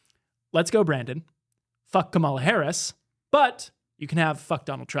 let's go Brandon, fuck Kamala Harris, but you can have fuck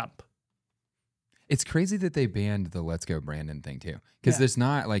Donald Trump. It's crazy that they banned the let's go Brandon thing too. Because there's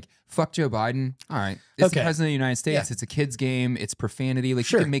not like, fuck Joe Biden. All right. It's the president of the United States. Yeah. It's a kid's game. It's profanity.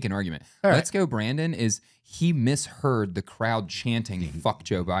 Like you can make an argument. All let's go Brandon is he misheard the crowd chanting fuck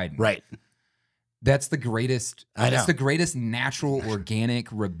Joe Biden. Right. That's the greatest. That's the greatest natural, organic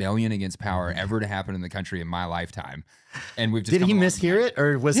rebellion against power ever to happen in the country in my lifetime. And we've just did he mishear it,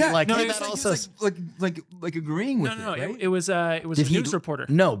 or was he like, no, hey, he was that like, also like agreeing with no, it? Right? it was a news reporter.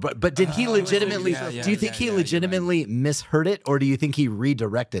 No, but did he legitimately? Do you think he legitimately misheard it, or do you think he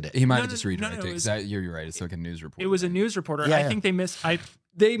redirected it? He might have just redirected it. You're right. It's like a news reporter. It was a news reporter. I think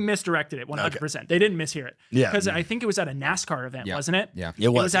they misdirected it 100%. They didn't mishear it. Yeah. Because I think it was at a NASCAR event, wasn't it? Yeah. It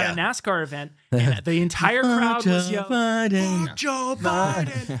was at a NASCAR event, and the entire crowd was yelling, fuck Joe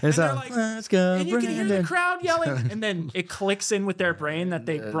Biden. And they're like, let's go, and you can hear the crowd yelling, and then it clicks in with their brain that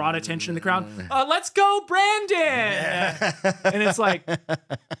they brought attention to the crowd. Let's go, Brandon. And it's like,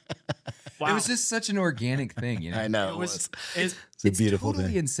 wow. It was just such an organic thing, you know. I know. It's a beautiful totally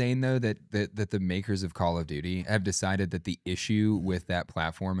thing. insane though that the makers of Call of Duty have decided that the issue with that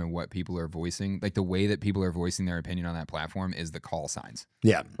platform and what people are voicing, like the way that people are voicing their opinion on that platform, is the call signs.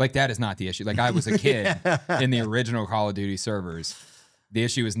 Yeah. Like that is not the issue. Like I was a kid in the original Call of Duty servers. The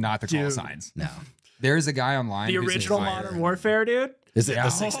issue is not the call signs. No. There is a guy online. The original Modern Warfare, dude. Is it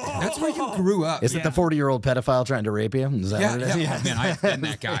that's where you grew up. Is it the 40-year-old pedophile trying to rape you? Is that what it is? Yeah. Man, I've been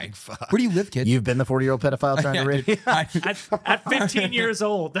that guy. Where do you live, kid? You've been the 40-year-old pedophile trying to rape you? At 15 years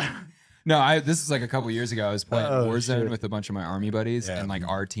old. No, this is like a couple years ago. I was playing Warzone with a bunch of my army buddies, and like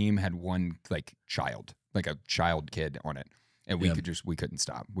our team had one like child, like a child kid on it. And we couldn't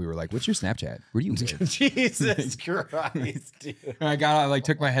stop. We were like, "What's your Snapchat? Where do you live?" Jesus Christ, dude. And I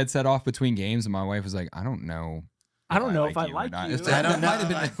took my headset off between games, and my wife was like, "I don't know. I don't know if I you or like not." you.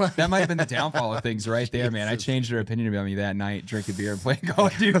 That might have been the downfall of things right there, man. I changed her opinion about me that night, drinking beer and playing Call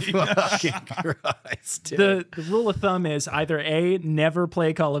of Duty. Fucking Christ, dude. The rule of thumb is either A, never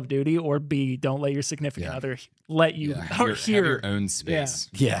play Call of Duty, or B, don't let your significant other let you have your own space.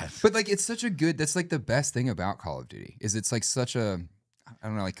 Yeah. But like, it's such a good. That's like the best thing about Call of Duty is it's like such a, I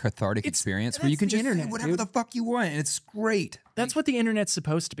don't know, like cathartic experience where you can just say whatever the fuck you want, and it's great. That's what the internet's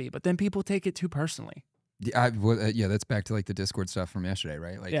supposed to be, but then people take it too personally. Yeah, that's back to like the Discord stuff from yesterday,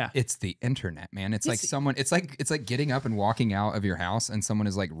 right? Like, it's the internet, man. It's like someone. It's like getting up and walking out of your house, and someone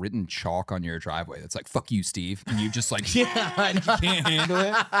has like written chalk on your driveway. That's like "fuck you, Steve," and you just like, you can't handle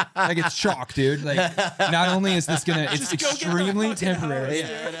it. Like, it's chalk, dude. Like, not only is this it's extremely temporary.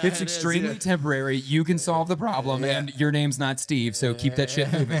 It's extremely temporary. You can solve the problem, and your name's not Steve, so keep that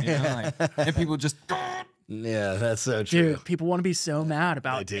shit moving. You know? Like, and people just. Yeah, that's so true. Dude, people want to be so mad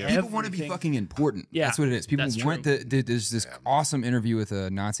about it. People want to be fucking important. Yeah. That's what it is. People want there's this awesome interview with a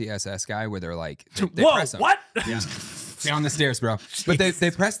Nazi SS guy where they're like, they whoa, press him. what? Yeah. Down the stairs, bro. But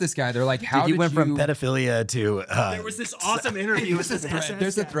they press this guy. They're like, how he went from pedophilia to there was this awesome interview with this SS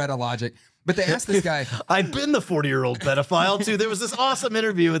there's a thread of logic. But they asked this guy. I've been the 40-year-old pedophile too. There was this awesome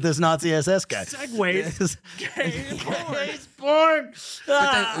interview with this Nazi SS guy. Segways. Gays porn.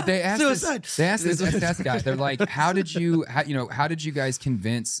 But they asked this SS guy. They're like, how did you guys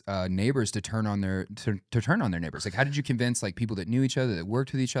convince neighbors to turn on their neighbors? Like, how did you convince like people that knew each other, that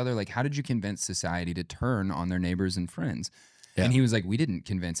worked with each other? Like, how did you convince society to turn on their neighbors and friends? Yeah. And he was like, we didn't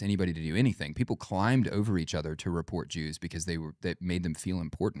convince anybody to do anything. People climbed over each other to report Jews because that made them feel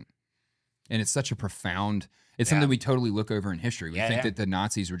important. And it's such a profound, it's something we totally look over in history. We think that the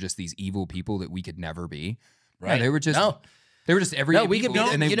Nazis were just these evil people that we could never be. Right. No, they were just everyday people,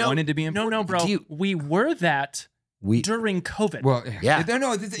 and they wanted to be important. No, bro. We were that during COVID. Well,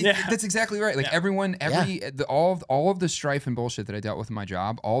 that's exactly right. Like everyone, all of the strife and bullshit that I dealt with in my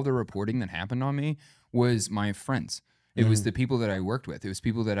job, all the reporting that happened on me was my friends. It was the people that I worked with. It was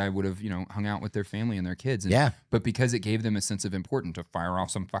people that I would have, hung out with their family and their kids. And, but because it gave them a sense of importance to fire off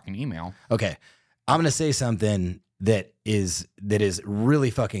some fucking email. Okay. I'm going to say something that is really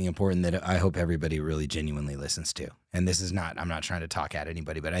fucking important that I hope everybody really genuinely listens to. And this is not, I'm not trying to talk at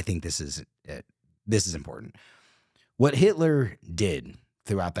anybody, but I think this is important. What Hitler did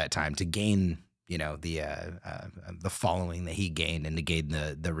throughout that time to gain the following that he gained and to gain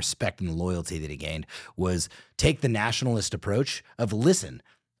the respect and the loyalty that he gained was take the nationalist approach of, listen,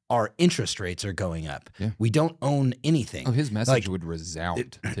 our interest rates are going up. Yeah. We don't own anything. Oh, his message would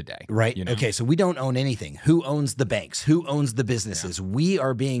resound today. Right. Okay. So we don't own anything. Who owns the banks? Who owns the businesses? Yeah. We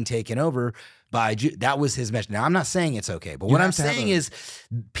are being taken over by that was his message. Now, I'm not saying it's okay, but what I'm saying is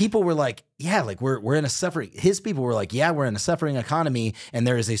people were like, yeah, like we're in a suffering. His people were like, yeah, we're in a suffering economy, and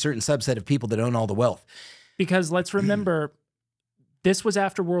there is a certain subset of people that own all the wealth. Because let's remember, this was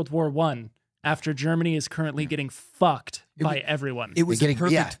after World War I, after Germany is currently getting fucked by everyone. It was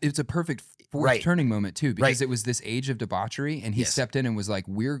it's a perfect turning moment too, because it was this age of debauchery, and he stepped in and was like,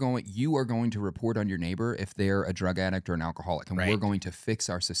 you are going to report on your neighbor if they're a drug addict or an alcoholic, and we're going to fix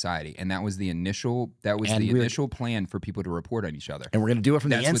our society. And that was the initial initial plan for people to report on each other. And we're going to do it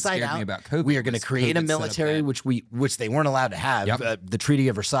from the inside what scared out. Me about COVID. We are going to create a military, which they weren't allowed to have. Yep. The Treaty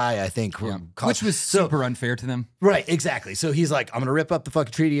of Versailles, I think, which was super unfair to them. Right, exactly. So he's like, I'm going to rip up the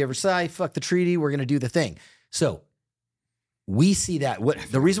fucking Treaty of Versailles. Fuck the treaty. We're going to do the thing. So we see that.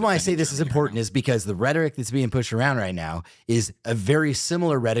 The reason why I say this is important is because the rhetoric that's being pushed around right now is a very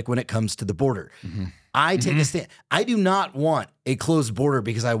similar rhetoric when it comes to the border. Mm-hmm. I take a stand. I do not want a closed border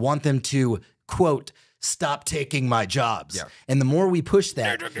because I want them to, quote, stop taking my jobs. Yeah. And the more we push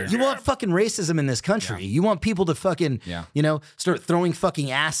that, you want fucking racism in this country. Yeah. You want people to fucking, start throwing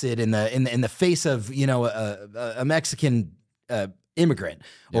fucking acid in the face of, a Mexican immigrant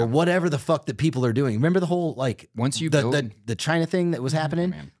or whatever the fuck that people are doing. Remember the whole once you the China thing that was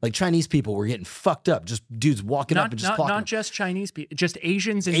happening? Like Chinese people were getting fucked up, just dudes walking up and just clocking. Not just Chinese people, just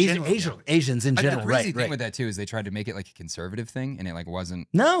Asians in general. Asians in general. The crazy thing with that too is they tried to make it like a conservative thing, and it wasn't.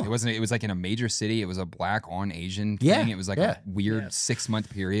 No, it wasn't. It was like in a major city. It was a black on Asian thing. It was like a weird 6-month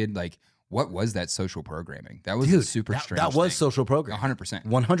period. Like, what was that social programming? That was a super strange That was social programming. 100%.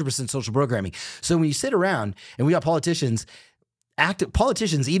 100% social programming. So when you sit around and we got politicians active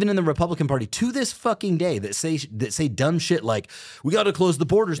politicians, even in the Republican Party, to this fucking day, that say dumb shit like, we got to close the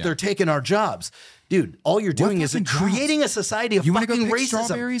borders. They're taking our jobs. Dude, all you're doing is creating a society of fucking go pick racism.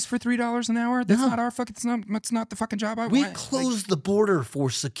 Strawberries for $3 an hour? That's not our fucking. That's not the fucking job I want. We closed the border for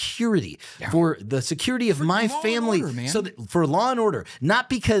security, for the security of my family, for law and order, not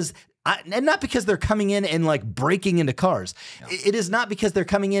because. And not because they're coming in and like breaking into cars. It is not because they're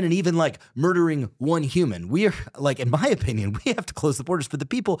coming in and even like murdering one human. We are like, in my opinion, we have to close the borders for the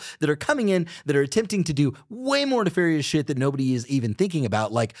people that are coming in that are attempting to do way more nefarious shit that nobody is even thinking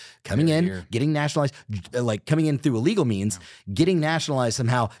about, like coming in, getting nationalized, like coming in through illegal means, getting nationalized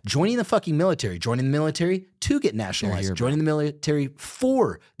somehow, joining the fucking military, joining the military to get nationalized, joining the military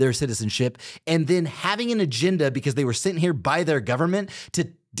for their citizenship, and then having an agenda because they were sent here by their government to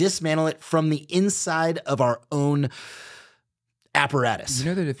dismantle it from the inside of our own apparatus. You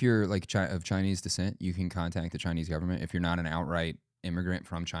know that if you're like of Chinese descent, you can contact the Chinese government. If you're not an outright immigrant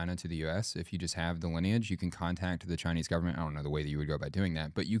from China to the U.S., if you just have the lineage, you can contact the Chinese government. I don't know the way that you would go about doing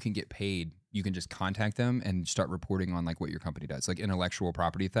that, but you can get paid. You can just contact them and start reporting on like what your company does, like intellectual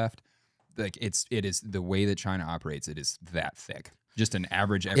property theft. Like it is the way that China operates. It is that thick. Just an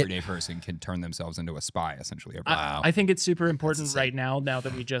average everyday person can turn themselves into a spy, essentially. I think it's super important right now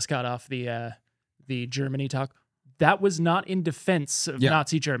that we just got off the Germany talk. That was not in defense of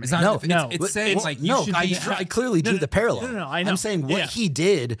Nazi Germany. It's saying like you should be. I clearly drew the parallel. No, I know. I'm saying what he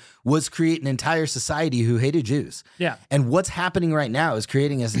did was create an entire society who hated Jews. Yeah. And what's happening right now is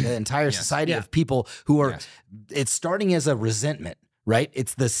creating an entire society of people who are. It's starting as a resentment. Right?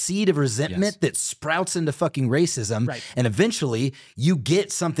 It's the seed of resentment that sprouts into fucking racism. Right. And eventually you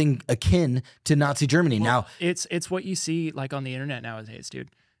get something akin to Nazi Germany. Well, now, it's what you see like on the internet nowadays, dude.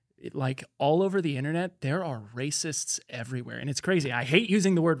 Like all over the internet, there are racists everywhere. And it's crazy. I hate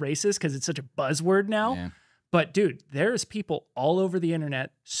using the word racist because it's such a buzzword now. Yeah. But dude, there's people all over the internet,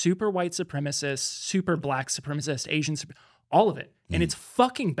 super white supremacists, super black supremacists, Asian, all of it. And it's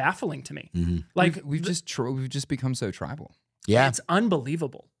fucking baffling to me. Like we've just become so tribal. Yeah, it's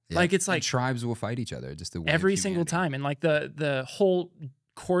unbelievable. Yeah. Like it's like and tribes will fight each other just the way every single time. And like the whole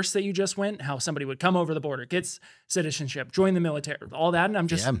course that you just went, how somebody would come over the border, gets citizenship, join the military, all that.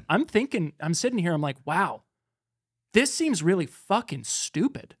 And I'm thinking, I'm sitting here, I'm like, wow, this seems really fucking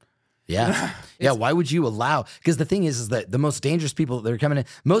stupid. Yeah. Yeah. Why would you allow? Because the thing is that the most dangerous people that are coming in,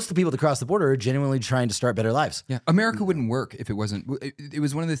 most of the people that cross the border are genuinely trying to start better lives. Yeah. America wouldn't work if it wasn't. It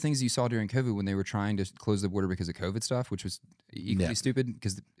was one of the things you saw during COVID when they were trying to close the border because of COVID stuff, which was equally stupid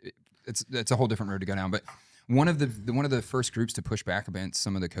because it's a whole different road to go down. But one of the first groups to push back against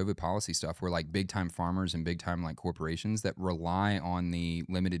some of the COVID policy stuff were like big time farmers and big time like corporations that rely on the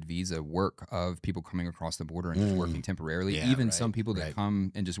limited visa work of people coming across the border and just working temporarily. Even some people that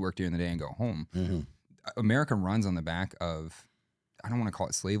come and just work during the day and go home. America runs on the back of, I don't want to call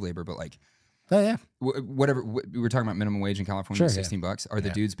it slave labor, but like, whatever. We were talking about minimum wage in California, $16. Are the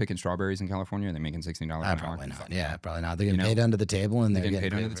dudes picking strawberries in California? Are they making $16 an hour? Probably not. Yeah, probably not. They're getting paid under the table, and they're getting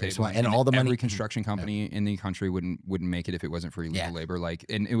paid under the table. And all the money. Every construction company in the country wouldn't make it if it wasn't for illegal labor. Like,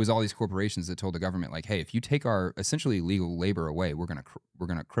 and it was all these corporations that told the government, like, hey, if you take our essentially legal labor away, we're gonna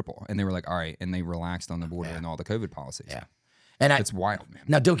cripple. And they were like, all right, and they relaxed on the border and all the COVID policies. Yeah, and it's wild, man.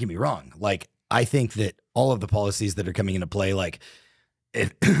 Now, don't get me wrong. Like, I think that all of the policies that are coming into play, like,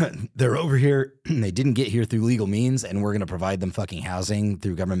 if they're over here, they didn't get here through legal means, and we're going to provide them fucking housing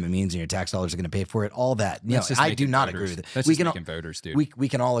through government means, and your tax dollars are going to pay for it. All that, you know, I do not agree with it. That's just making voters, dude. We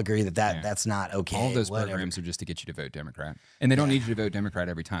can all agree that that's not okay. All those programs are just to get you to vote Democrat, and they don't need you to vote Democrat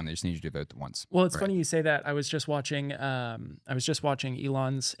every time. They just need you to vote once. Well, it's funny you say that. I was just watching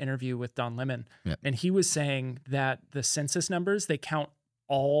Elon's interview with Don Lemon, and he was saying that the census numbers, they count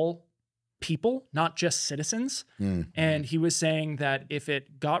all people, not just citizens. And he was saying that if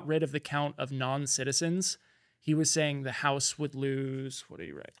it got rid of the count of non-citizens, he was saying the House would lose. What are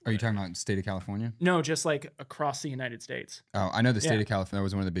you writing? Are you talking about the state of California? No, just like across the United States. Oh, I know the state of California. That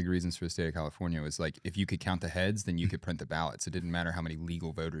was one of the big reasons for the state of California was like, if you could count the heads, then you could print the ballots. It didn't matter how many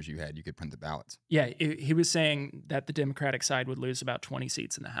legal voters you had, you could print the ballots. Yeah, he was saying that the Democratic side would lose about 20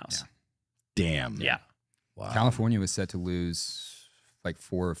 seats in the House. Damn. Yeah. Wow. California was set to lose like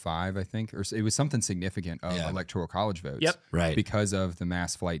 4 or 5, I think, or it was something significant of electoral college votes. Because of the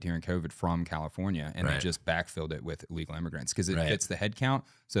mass flight during COVID from California, and they just backfilled it with illegal immigrants because it fits the head count,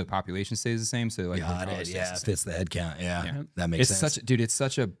 so the population stays the same. So like, fits the head count. Yeah, that makes sense. It's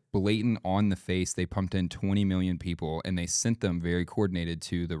such a blatant on the face. They pumped in 20 million people, and they sent them very coordinated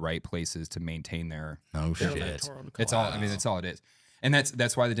to the right places to maintain their. Shit. It's all. I mean, that's all it is. And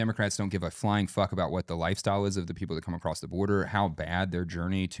that's why the Democrats don't give a flying fuck about what the lifestyle is of the people that come across the border, how bad their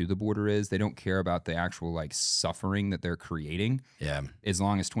journey to the border is. They don't care about the actual like suffering that they're creating. Yeah. As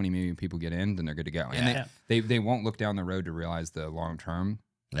long as 20 million people get in, then they're good to go. And they won't look down the road to realize the long term.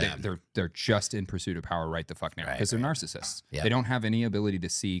 Yeah. They're just in pursuit of power right the fuck now because they're narcissists. Yeah. They don't have any ability to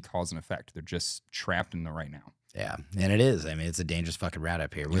see cause and effect. They're just trapped in the right now. Yeah, and it is. I mean, it's a dangerous fucking route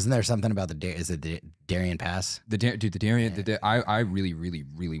up here. Wasn't there something about is it the Darien Pass? The Darien. I really, really,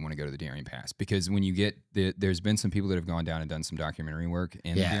 really want to go to the Darien Pass because when you get there's been some people that have gone down and done some documentary work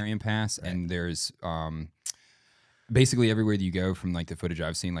in the Darien Pass, and there's basically everywhere that you go from like the footage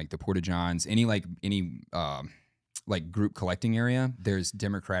I've seen, like the Porta Johns, any group collecting area, there's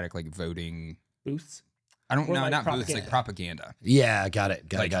Democratic like voting booths. I don't know, like not propaganda. booths, like propaganda. Yeah, got it.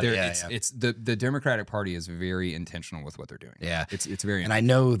 Got it. Yeah, it's the Democratic Party is very intentional with what they're doing. Yeah, it's very. And I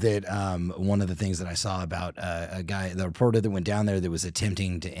know that one of the things that I saw about the reporter that went down there that was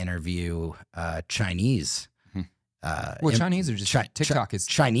attempting to interview Chinese. Well, Chinese are just TikTok is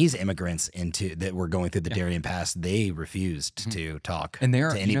Chinese immigrants that were going through the Darien Pass. They refused to talk to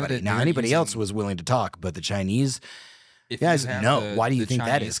anybody. Now anybody else was willing to talk, but the Chinese. Guys, no. Why do you think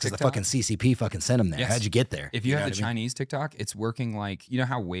that is? Because the fucking CCP fucking sent them there. Yes. How'd you get there? If you have the Chinese TikTok, it's working like, you know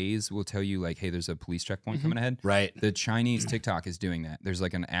how Waze will tell you like, hey, there's a police checkpoint coming ahead? Right. The Chinese TikTok is doing that. There's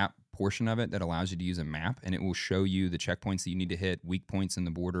like an app portion of it that allows you to use a map, and it will show you the checkpoints that you need to hit, weak points in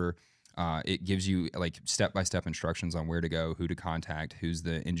the border. It gives you like step-by-step instructions on where to go, who to contact, who's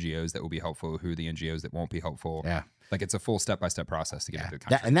the NGOs that will be helpful, who are the NGOs that won't be helpful. Yeah. Like it's a full step-by-step process to get into the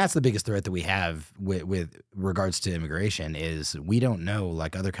country. And that's the biggest threat that we have with regards to immigration is we don't know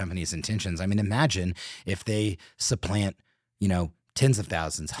like other companies' intentions. I mean, imagine if they supplant, tens of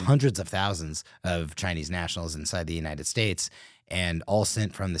thousands, hundreds of thousands of Chinese nationals inside the United States and all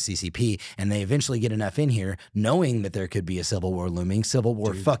sent from the CCP, and they eventually get enough in here knowing that there could be a civil war looming. Civil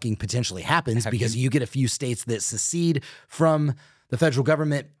war fucking potentially happens because you get a few states that secede from the federal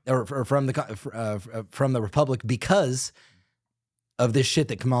government or from the republic because of this shit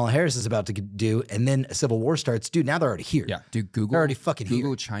that Kamala Harris is about to do, and then a civil war starts. Dude, now they're already here. Yeah, dude, Google. They're already fucking here.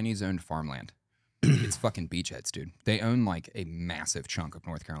 Google Chinese-owned farmland. It's fucking beachheads, dude. They own like a massive chunk of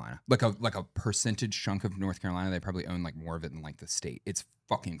North Carolina, like a percentage chunk of North Carolina. They probably own like more of it than like the state. It's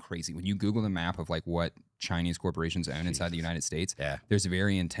fucking crazy. When you Google the map of like what Chinese corporations own inside the United States, there's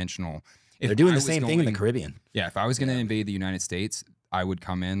very intentional. They're doing the same thing in the Caribbean. Yeah, if I was going to invade the United States, I would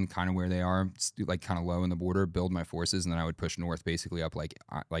come in kind of where they are, like kind of low in the border, build my forces, and then I would push north, basically up like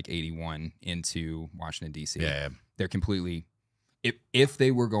 81 into Washington D.C. Yeah. They're completely. If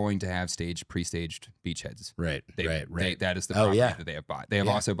they were going to have pre-staged beachheads, right. That is the property that they have bought. They have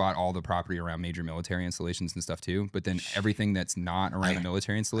also bought all the property around major military installations and stuff too. But then everything that's not around a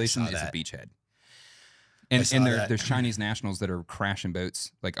military installation is a beachhead. And there's Chinese nationals that are crashing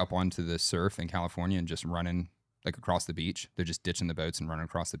boats like up onto the surf in California and just running like across the beach. They're just ditching the boats and running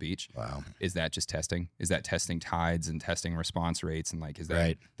across the beach. Wow. Is that just testing? Is that testing tides and testing response rates? And like, is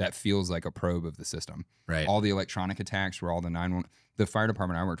that that feels like a probe of the system? Right. All the electronic attacks where all the fire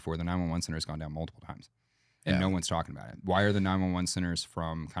department I worked for, the 911 center has gone down multiple times. And no one's talking about it. Why are the 911 centers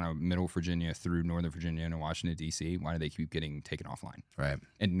from kind of middle Virginia through northern Virginia and Washington, D.C., why do they keep getting taken offline? Right.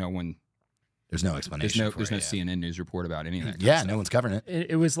 And no one... There's no explanation. There's no CNN news report about any of that. Yeah, no one's covering it.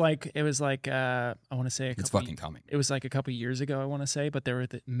 It was like I want to say it's fucking coming. It was like a couple years ago, I want to say, but there were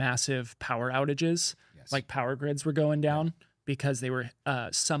the massive power outages. Yes. Like power grids were going down because they were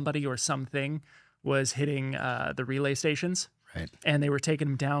somebody or something was hitting the relay stations. Right. And they were taking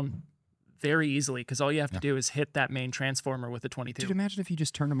them down very easily because all you have to do is hit that main transformer with a 22. Dude, imagine if you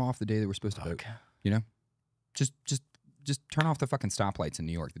just turned them off the day they were supposed to vote. You know, just turn off the fucking stoplights in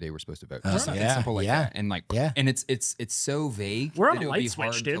New York the day we're supposed to vote. Something simple like that. And like, and it's so vague. We're on a light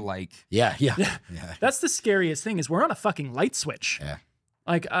switch, dude. Yeah. That's the scariest thing is we're on a fucking light switch. Yeah.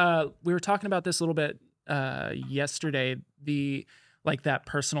 Like we were talking about this a little bit yesterday. That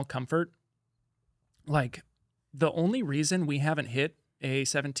personal comfort. Like the only reason we haven't hit a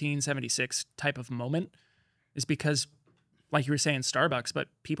 1776 type of moment is because, like you were saying, Starbucks, but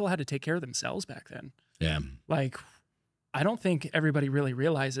people had to take care of themselves back then. Yeah. Like, I don't think everybody really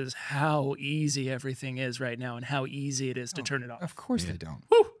realizes how easy everything is right now and how easy it is to turn it off. Of course they don't.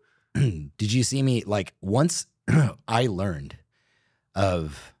 Woo! Did you see me, like, once I learned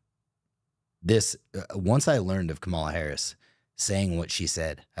of this, once I learned of Kamala Harris saying what she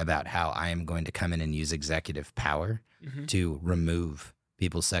said about how I am going to come in and use executive power to remove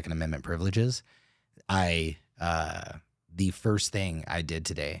people's Second Amendment privileges, the first thing I did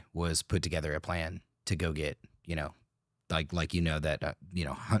today was put together a plan to go get, like that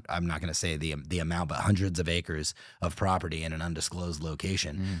I'm not going to say the amount, but hundreds of acres of property in an undisclosed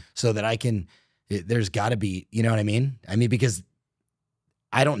location, so that I can. There's got to be, you know what I mean? I mean, because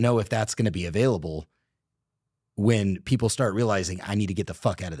I don't know if that's going to be available when people start realizing I need to get the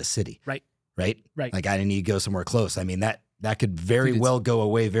fuck out of the city. Right. Like I need to go somewhere close. I mean, that could very well go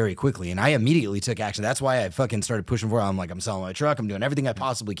away very quickly. And I immediately took action. That's why I fucking started pushing for it. I'm like, I'm selling my truck. I'm doing everything I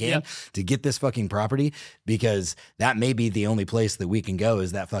possibly can to get this fucking property, because that may be the only place that we can go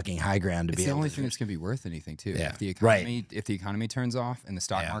is that fucking high ground to be able to. It's the only thing that's going to be worth anything too. Yeah. If the economy turns off and the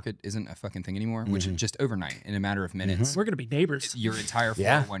stock market isn't a fucking thing anymore, which is just overnight in a matter of minutes, we're going to be neighbors. Your entire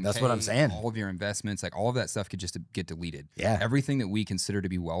 401k, that's what I'm saying. All of your investments, like all of that stuff could just get deleted. Yeah. Everything that we consider to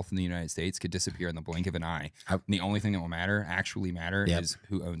be wealth in the United States could disappear in the blink of an eye. And the only thing that will actually matter is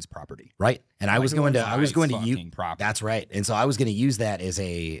who owns property. Right. And I was going to use property. That's right. And so I was going to use that as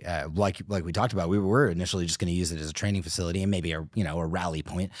a like we talked about. We were initially just going to use it as a training facility and maybe a rally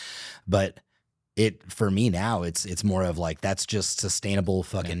point, but for me now it's more of like that's just sustainable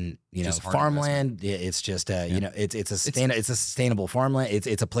fucking farmland. It's just it's a sustainable farmland.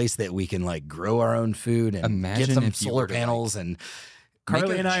 It's a place that we can like grow our own food and get some solar panels and.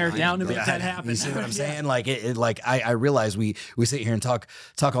 Carly and I are down to make that happen. You see what I'm saying? Like I realize we sit here and talk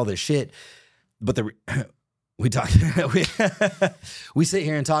all this shit, but we sit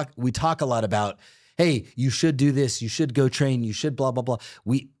here and we talk a lot about, hey, you should do this, you should go train, you should blah blah blah.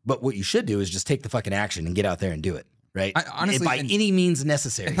 But what you should do is just take the fucking action and get out there and do it. Right? Honestly, by any means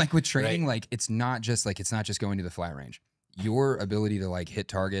necessary. And like with training, like it's not just going to the flat range. Your ability to like hit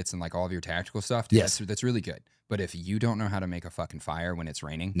targets and like all of your tactical stuff, that's really good. But if you don't know how to make a fucking fire when it's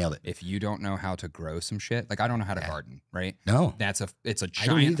raining, nailed it. If you don't know how to grow some shit, like I don't know how to garden, right? No, it's a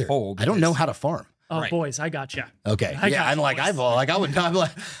giant hole. I don't know how to farm. Oh, boys, I got you. Okay. I'm like, I'm like,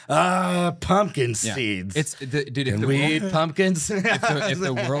 pumpkin seeds. It's dude. If we eat pumpkins?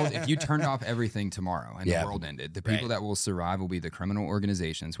 If you turned off everything tomorrow and the world ended, the people that will survive will be the criminal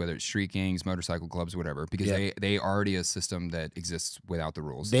organizations, whether it's street gangs, motorcycle clubs, whatever, because they already a system that exists without the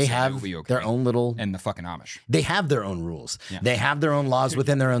rules. They have their own little, and the fucking Amish. They have their own rules. Yeah. They have their own laws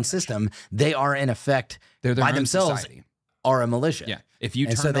within their own system. They are in effect by themselves. Society. Are a militia. Yeah. If you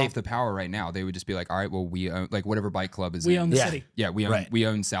turned off the power right now, they would just be like, all right, well, we own, like whatever bike club is we own the city. Yeah, we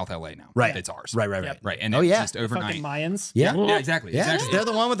own South LA now. Right. It's ours. Right. And it's just overnight. Fucking Mayans. Yeah, exactly. Yeah. Exactly. They're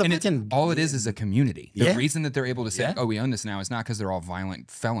the one with the fucking... all it is a community. The reason that they're able to say, oh, we own this now is not because they're all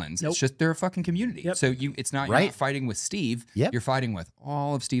violent felons. It's just they're a fucking community. So it's not, you're not fighting with Steve. You're fighting with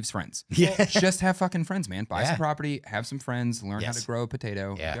all of Steve's friends. Yeah. Just have fucking friends, man. Buy some property, have some friends, learn how to grow a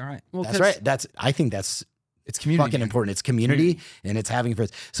potato. Yeah. All right. Well, that's right. I think that's... It's community. Fucking important. It's community and it's having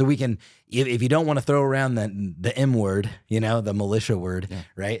friends. So we can, if you don't want to throw around the M word, the militia word,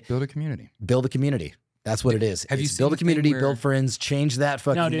 right? Build a community. Build a community. That's what it is. Have you build a community, build friends, change that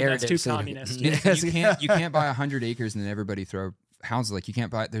fucking narrative. That's too communist. You can't buy 100 acres and then everybody throw houses. Like you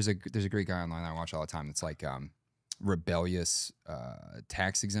can't buy. There's a great guy online I watch all the time. That's like rebellious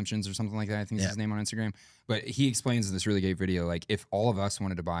tax exemptions or something like that. I think is his name on Instagram. But he explains in this really great video, like if all of us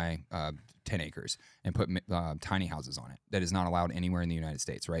wanted to buy 10 acres and put tiny houses on it, that is not allowed anywhere in the United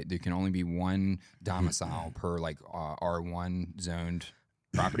States, right? There can only be one domicile per like R1 zoned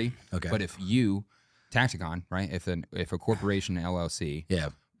property. Okay. But if you, Tacticon, right? If a corporation LLC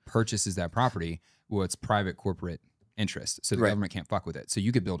purchases that property, well, it's private corporate interest, so the government can't fuck with it. So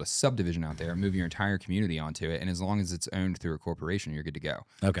you could build a subdivision out there, move your entire community onto it, and as long as it's owned through a corporation, you're good to go.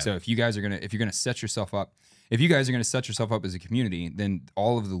 Okay. So if you're gonna set yourself up as a community, then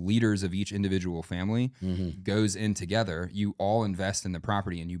all of the leaders of each individual family goes in together. You all invest in the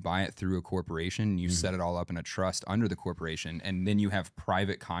property and you buy it through a corporation. You set it all up in a trust under the corporation, and then you have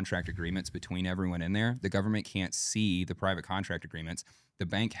private contract agreements between everyone in there. The government can't see the private contract agreements. The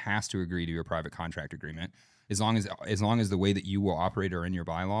bank has to agree to your private contract agreement. As long as the way that you will operate are in your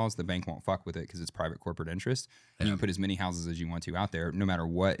bylaws, the bank won't fuck with it because it's private corporate interest. And you can put as many houses as you want to out there, no matter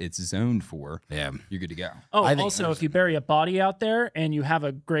what it's zoned for. Yeah, you're good to go. Oh, also, if you bury a body out there and you have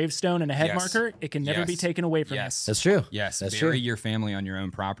a gravestone and a head marker, it can never be taken away from you. That's true. Yes, that's bury true. your family on your own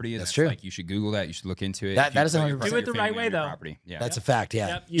property. That's true. Like you should Google that. You should look into it. That is 100%. Do it the right way, though. Yeah, that's a fact.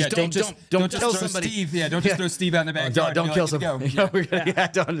 Yeah. Don't just kill somebody. Steve. Yeah, don't just throw Steve out in the backyard. Don't kill somebody.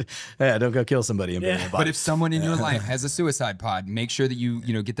 Don't go kill somebody. But if someone in your life has a suicide pod, make sure that you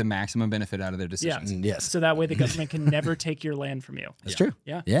get the maximum benefit out of their decisions. Yes. So that way the government can never take your land from you. That's true.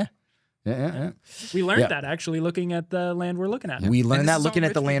 Yeah. We learned that actually looking at the land we're looking at. We learned that looking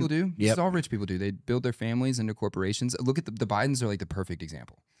at the land. This is all rich people do. They build their families into corporations. Look at the Bidens are like the perfect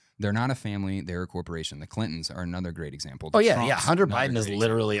example. They're not a family, they're a corporation. The Clintons are another great example. Oh, The yeah. Trumps, Yeah. Hunter another Biden is great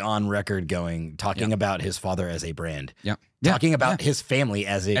literally on record talking about his father as a brand. Yep. Talking about his family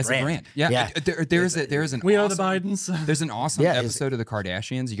as a brand. Yeah. There's an We are awesome, the Bidens. There's an awesome episode of the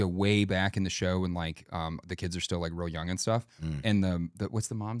Kardashians. You go way back in the show when like the kids are still like real young and stuff. And the what's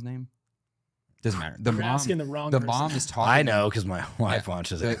the mom's name? Doesn't matter. You're asking the wrong person. mom is talking. I know because my wife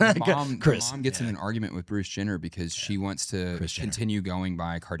watches it. The mom Chris. gets in an argument with Bruce Jenner because she wants to continue going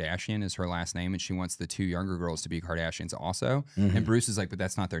by Kardashian as her last name, and she wants the 2 younger girls to be Kardashians also. And Bruce is like, but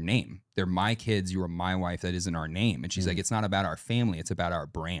that's not their name. They're my kids. You are my wife. That isn't our name. And she's like, it's not about our family. It's about our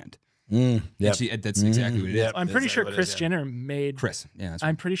brand. That's exactly what it is. I'm pretty sure Kris Jenner made Chris. Yeah, that's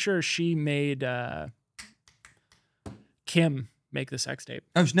I'm pretty sure she made Kim make the sex tape.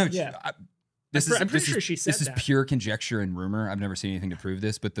 Oh no! Yeah. I'm pretty sure she said this is pure conjecture and rumor. I've never seen anything to prove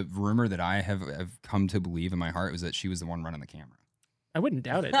this, but the rumor that I have come to believe in my heart was that she was the one running the camera. I wouldn't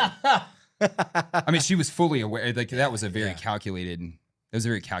doubt it. I mean, she was fully aware. Like that was a very calculated. It was a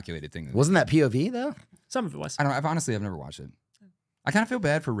very calculated thing. Wasn't that POV though? Some of it was. I don't know. I've never watched it. I kind of feel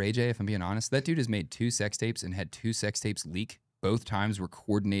bad for Ray J, if I'm being honest. That dude has made 2 sex tapes and had 2 sex tapes leak. Both times were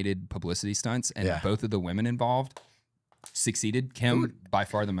coordinated publicity stunts, and both of the women involved succeeded. Kim by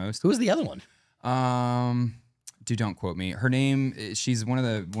far the most. Who was the other one? Dude, don't quote me. Her name, she's one of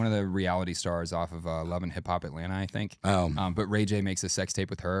the reality stars off of Love and Hip Hop Atlanta, I think. But Ray J makes a sex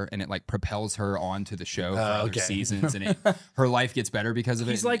tape with her, and it like propels her onto the show for other seasons, and her life gets better because of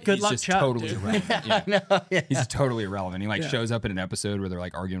it. He's like Good Luck just Chuck, totally dude. irrelevant. He's just totally irrelevant. He like shows up in an episode where they're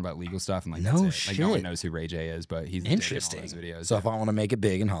like arguing about legal stuff, and like No that's it. Like no one shit. knows who Ray J is, but he's Interesting. in all those videos. So if I want to make it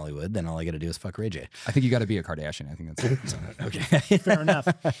big in Hollywood, then all I got to do is fuck Ray J. I think you got to be a Kardashian. I think that's Okay. Fair enough.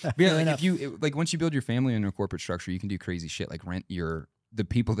 yeah. Like if you like once you build your family in a corporate structure, you can do crazy shit like rent the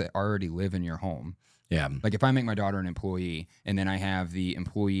people that already live in your home. Yeah. Like if I make my daughter an employee and then I have the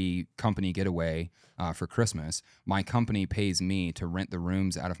employee company getaway for Christmas, my company pays me to rent the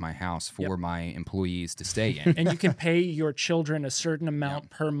rooms out of my house for my employees to stay in. And you can pay your children a certain amount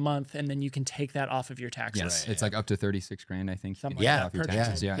per month, and then you can take that off of your taxes. Yes, it's like up to 36 grand, I think. Something Yeah, off your per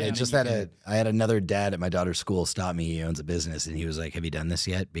taxes. child. Yeah. Yeah, just I had another dad at my daughter's school stop me. He owns a business, and he was like, "Have you done this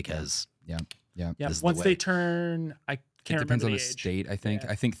yet?" Because Yeah. This is the Once way. they turn, I can't It depends remember on the the age. state, I think.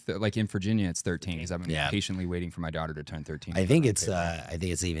 Yeah. I think like in Virginia, it's 13 because I've been Yeah. patiently waiting for my daughter to turn 13. I think it's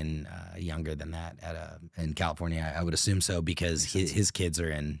even younger than that in California. I would assume so because his kids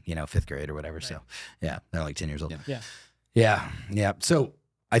are in 5th grade or whatever. So yeah, they're like 10 years old. Yeah. So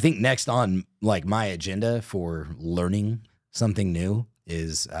I think next on like my agenda for learning something new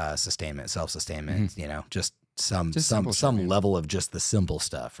is sustainment, self-sustainment. Just some simple shit, man. level of just the simple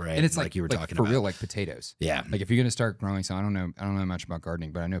stuff, right? And it's like you were talking for about. real, like potatoes. Yeah. Like if you're gonna start growing, so I don't know much about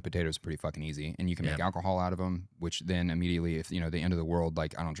gardening, but I know potatoes are pretty fucking easy, and you can make alcohol out of them. Which then immediately, if the end of the world,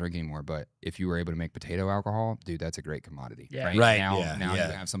 like I don't drink anymore, but if you were able to make potato alcohol, dude, that's a great commodity. Yeah. Right, now, yeah, now yeah.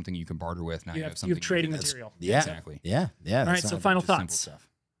 you have something you can barter with. Now you have You something have trading can- material. Yeah. Exactly. Yeah. All right, so final Just simple thoughts. stuff.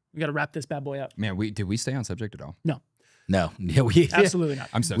 We got to wrap this bad boy up. Man, did we stay on subject at all? No, No. Yeah, we absolutely not.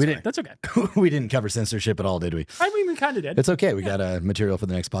 I'm so We sorry. didn't- That's okay. we didn't cover censorship at all, did we? I mean, we kind of did. It's okay. We got material for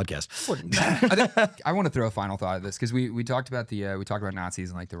the next podcast. I want to throw a final thought at this because we talked about Nazis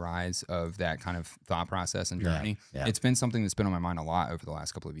and like the rise of that kind of thought process in Germany. yeah. It's been something that's been on my mind a lot over the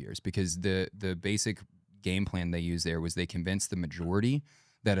last couple of years because the basic game plan they used there was they convinced the majority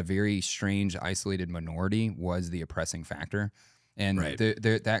that a very strange isolated minority was the oppressing factor. And Right.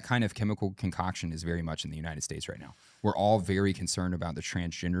 that kind of chemical concoction is very much in the United States right now. We're all very concerned about the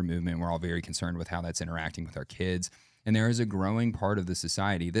transgender movement. We're all very concerned with how that's interacting with our kids. And there is a growing part of the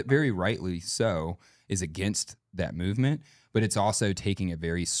society that very rightly so is against that movement, but it's also taking a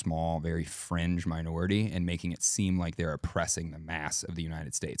very small, very fringe minority and making it seem like they're oppressing the mass of the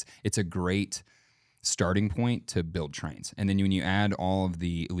United States. It's a great starting point to build trains. And then when you add all of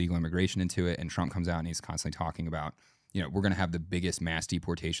the illegal immigration into it and Trump comes out and he's constantly talking about, we're going to have the biggest mass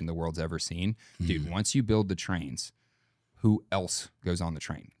deportation the world's ever seen. Dude, once you build the trains, who else goes on the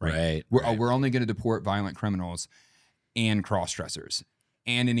train? Right. We're only going to deport violent criminals and cross-dressers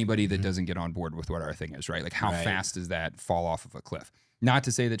and anybody that doesn't get on board with what our thing is, right? Like how fast does that fall off of a cliff? Not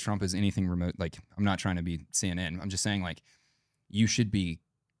to say that Trump is anything remote. Like I'm not trying to be CNN. I'm just saying like you should be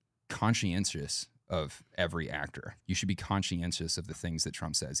conscientious of every actor. You should be conscientious of the things that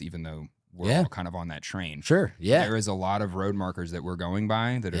Trump says, even though we're all kind of on that train. Sure. Yeah. There is a lot of road markers that we're going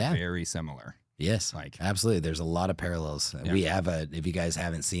by that are very similar. Yes, Like, absolutely. There's a lot of parallels. Yeah. We have if you guys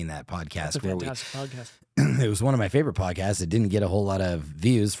haven't seen that podcast, It's a fantastic podcast. It was one of my favorite podcasts. It didn't get a whole lot of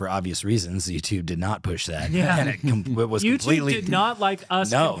views for obvious reasons. YouTube did not push that. Yeah. And it was YouTube completely did not like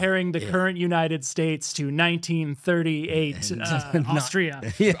us No. comparing the current United States to 1938 Austria.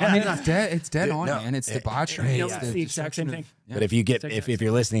 Yeah. I mean, it's dead on, no, man. It's debauchery. No, It's it's the exact same thing. Yeah. But if you get Exactly. if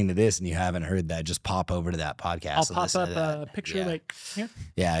you're listening to this and you haven't heard that, just pop over to that podcast. I'll and pop listen up to that. a picture Yeah. like here.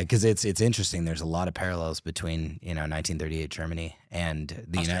 Yeah, because it's interesting. There's a lot of parallels between 1938 Germany and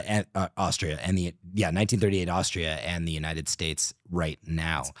the Austria and the 1938 Austria and the United States right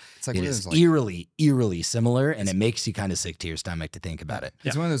now. It's like It one of is those, like, eerily similar, and it makes you kind of sick to your stomach to think about it.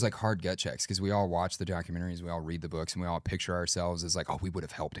 It's one of those like hard gut checks because we all watch the documentaries, we all read the books, and we all picture ourselves as like, oh, we would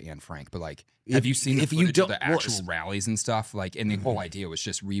have helped Anne Frank. But like, have you seen the footage of the actual rallies and stuff? Like, and the whole idea was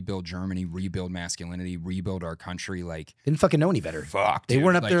just rebuild Germany, rebuild masculinity, rebuild our country. Like, Didn't fucking know any better. fuck, They dude.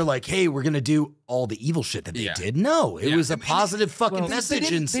 weren't up Like, there like, hey, we're gonna do all the evil shit that they Yeah. did. No, it Yeah. was a I mean, positive fucking well, message.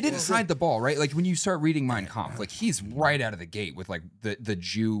 They didn't hide the ball, right? Like when you start reading Mein Kampf, like he's right out of the gate with like the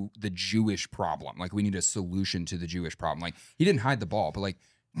Jewish problem. Like we need a solution to the Jewish problem. Like he didn't hide the ball, but like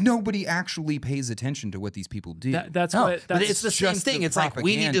nobody actually pays attention to what these people do. That's No, what. but That's it's the same just thing. the It's like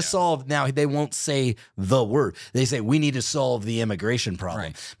we need to propaganda. solve. Now they won't say the word. They say we need to solve the immigration problem,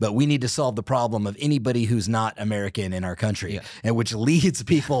 Right. but we need to solve the problem of anybody who's not American in our country, Yeah. and which leads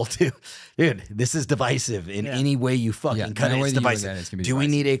people to, dude, this is divisive in Yeah. any way you fucking Yeah, cut no it. way It's that you look divisive. at it, it's gonna be Do we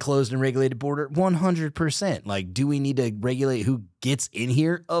divisive. need a closed and regulated border? 100%. Like, do we need to regulate who gets in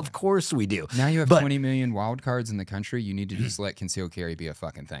here? Of course we do. Now you have But- 20 million wild cards in the country. You need to just let concealed carry be a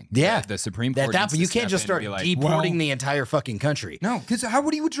fucking thing. Yeah. The Supreme Court. That needs you to can't step just in start and be like, deporting well, the entire fucking country. No, because how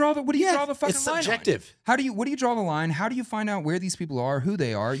would you draw the Yeah, fucking it's line? on it? subjective. What do you draw the line? How do you find out where these people are, who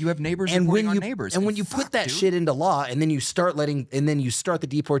they are? You have neighbors And reporting when on you neighbors. and when you put fuck, that dude. shit into law, and then you start the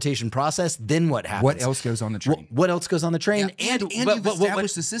deportation process, then what happens? What else goes on the train? What else goes on the train? and you've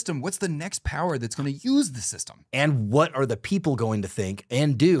established the system. What's the next power that's going to use the system? and what are the people going to think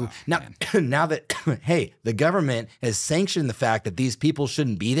and do now? Now that hey, the government has sanctioned the fact that these people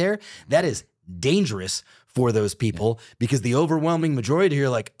shouldn't be there. That is dangerous for those people because the overwhelming majority here are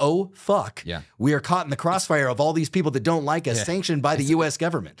like, oh fuck, Yeah. we are caught in the crossfire of all these people that don't like us, Yeah. sanctioned by the U.S.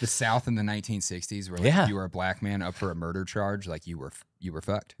 government. The South in the 1960s, where like, Yeah. if you were a black man up for a murder charge, like you were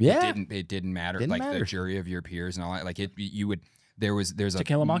fucked. Yeah. It didn't matter. Didn't like matter. the jury of your peers and all that. Like you would. There's To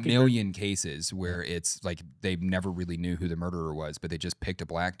Kill a a Mockingbird. million cases where it's like they never really knew who the murderer was, but they just picked a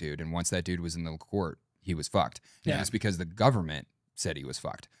black dude, and once that dude was in the court, he was fucked. And Yeah. it was because the government said he was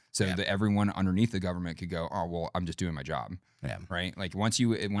fucked. So Yeah. that everyone underneath the government could go, oh well, I'm just doing my job. Yeah. Right. Like once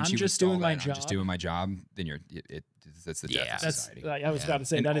you I'm just just doing my I'm just job. doing my job, then that's the death Yeah. of That's. society. I was about to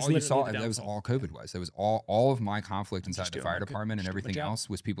say And that is all you literally saw, the that was downfall. all COVID was. That was all of my conflict inside the doing fire my department and just doing my everything job. else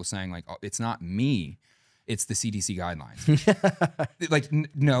was people saying like, oh, it's not me, it's the CDC guidelines. Like,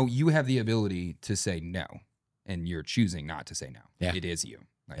 no, you have the ability to say no, and you're choosing not to say no. Yeah. It is you.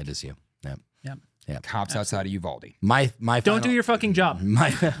 Like, It is you. Yep. Yep. cops outside of Uvalde. My Don't final, do your fucking job.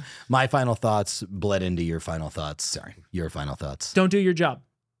 my final thoughts bled into your final thoughts. Sorry. Your final thoughts. Don't do your job.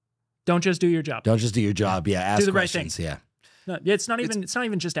 Don't just do your job. Don't just do your job. Yeah, ask Do the right thing. questions. Yeah. No, it's not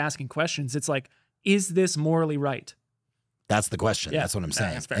even just asking questions. It's like, is this morally right? That's the question. Yeah. That's what I'm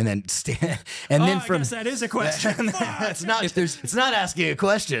saying. That's fair. And then and then I from guess that is a question. it's not If there's- it's not asking a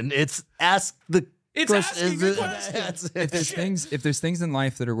question. It's ask the It's question. asking a question. If there's things in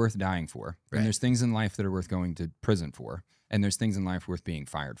life that are worth dying for, Right. and there's things in life that are worth going to prison for, and there's things in life worth being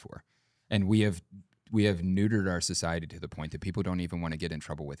fired for, and we have neutered our society to the point that people don't even want to get in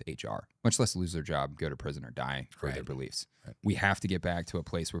trouble with HR, much less lose their job, go to prison, or die for their Right. beliefs. We have to get back to a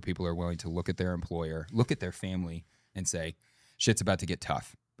place where people are willing to look at their employer, look at their family, and say, "Shit's about to get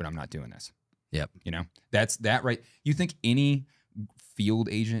tough, but I'm not doing this." Yep. You know, that's that right. You think any field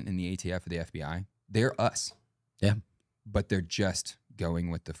agent in the ATF or the FBI, they're us. Yeah. But they're just going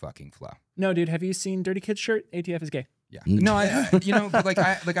with the fucking flow. No, dude, have you seen Dirty Kid's shirt? ATF is gay. Yeah. Mm. No, but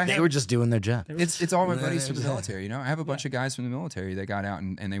I They have, were just doing their job. it's all my buddies from the Yeah. military. You know, I have a bunch of guys from the military that got out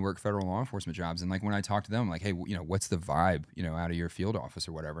and they work federal law enforcement jobs. And like when I talk to them, I'm like, hey, what's the vibe, out of your field office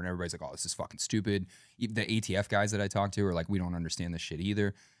or whatever? And everybody's like, oh, this is fucking stupid. The ATF guys that I talk to are like, we don't understand this shit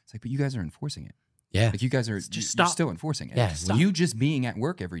either. It's like, but you guys are enforcing it. Yeah. Like you guys are Just you're stop. still enforcing it. Yeah, stop. You just being at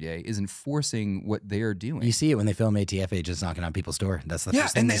work every day is enforcing what they're doing. You see it when they film ATF agents knocking on people's door. That's the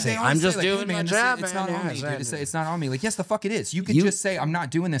first thing and they say. always I'm just like, hey, doing my man, job. It's not man. on me, Yeah, dude. It's not on me. Like, yes, the fuck it is. You could You- just say, I'm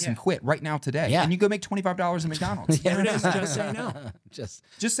not doing this and quit right now today. Yeah. And you go make $25 at McDonald's. Yeah. There it is. Just say no.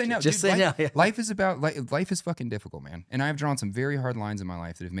 Just say no. Just dude. say life, no, yeah. Life is about life is fucking difficult, man. And I've drawn some very hard lines in my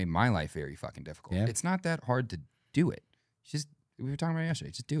life that have made my life very fucking difficult. Yeah. It's not that hard to do it. We were talking about it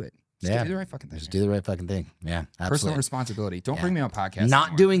yesterday. Just do it. Just do the right fucking thing. Just do the right fucking thing. Yeah, absolutely. Personal responsibility. Don't bring me on podcasts. Not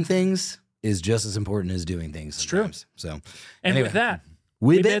anymore. doing things is just as important as doing things. It's true. So, And with that,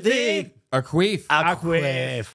 we bid thee A queef. a queef.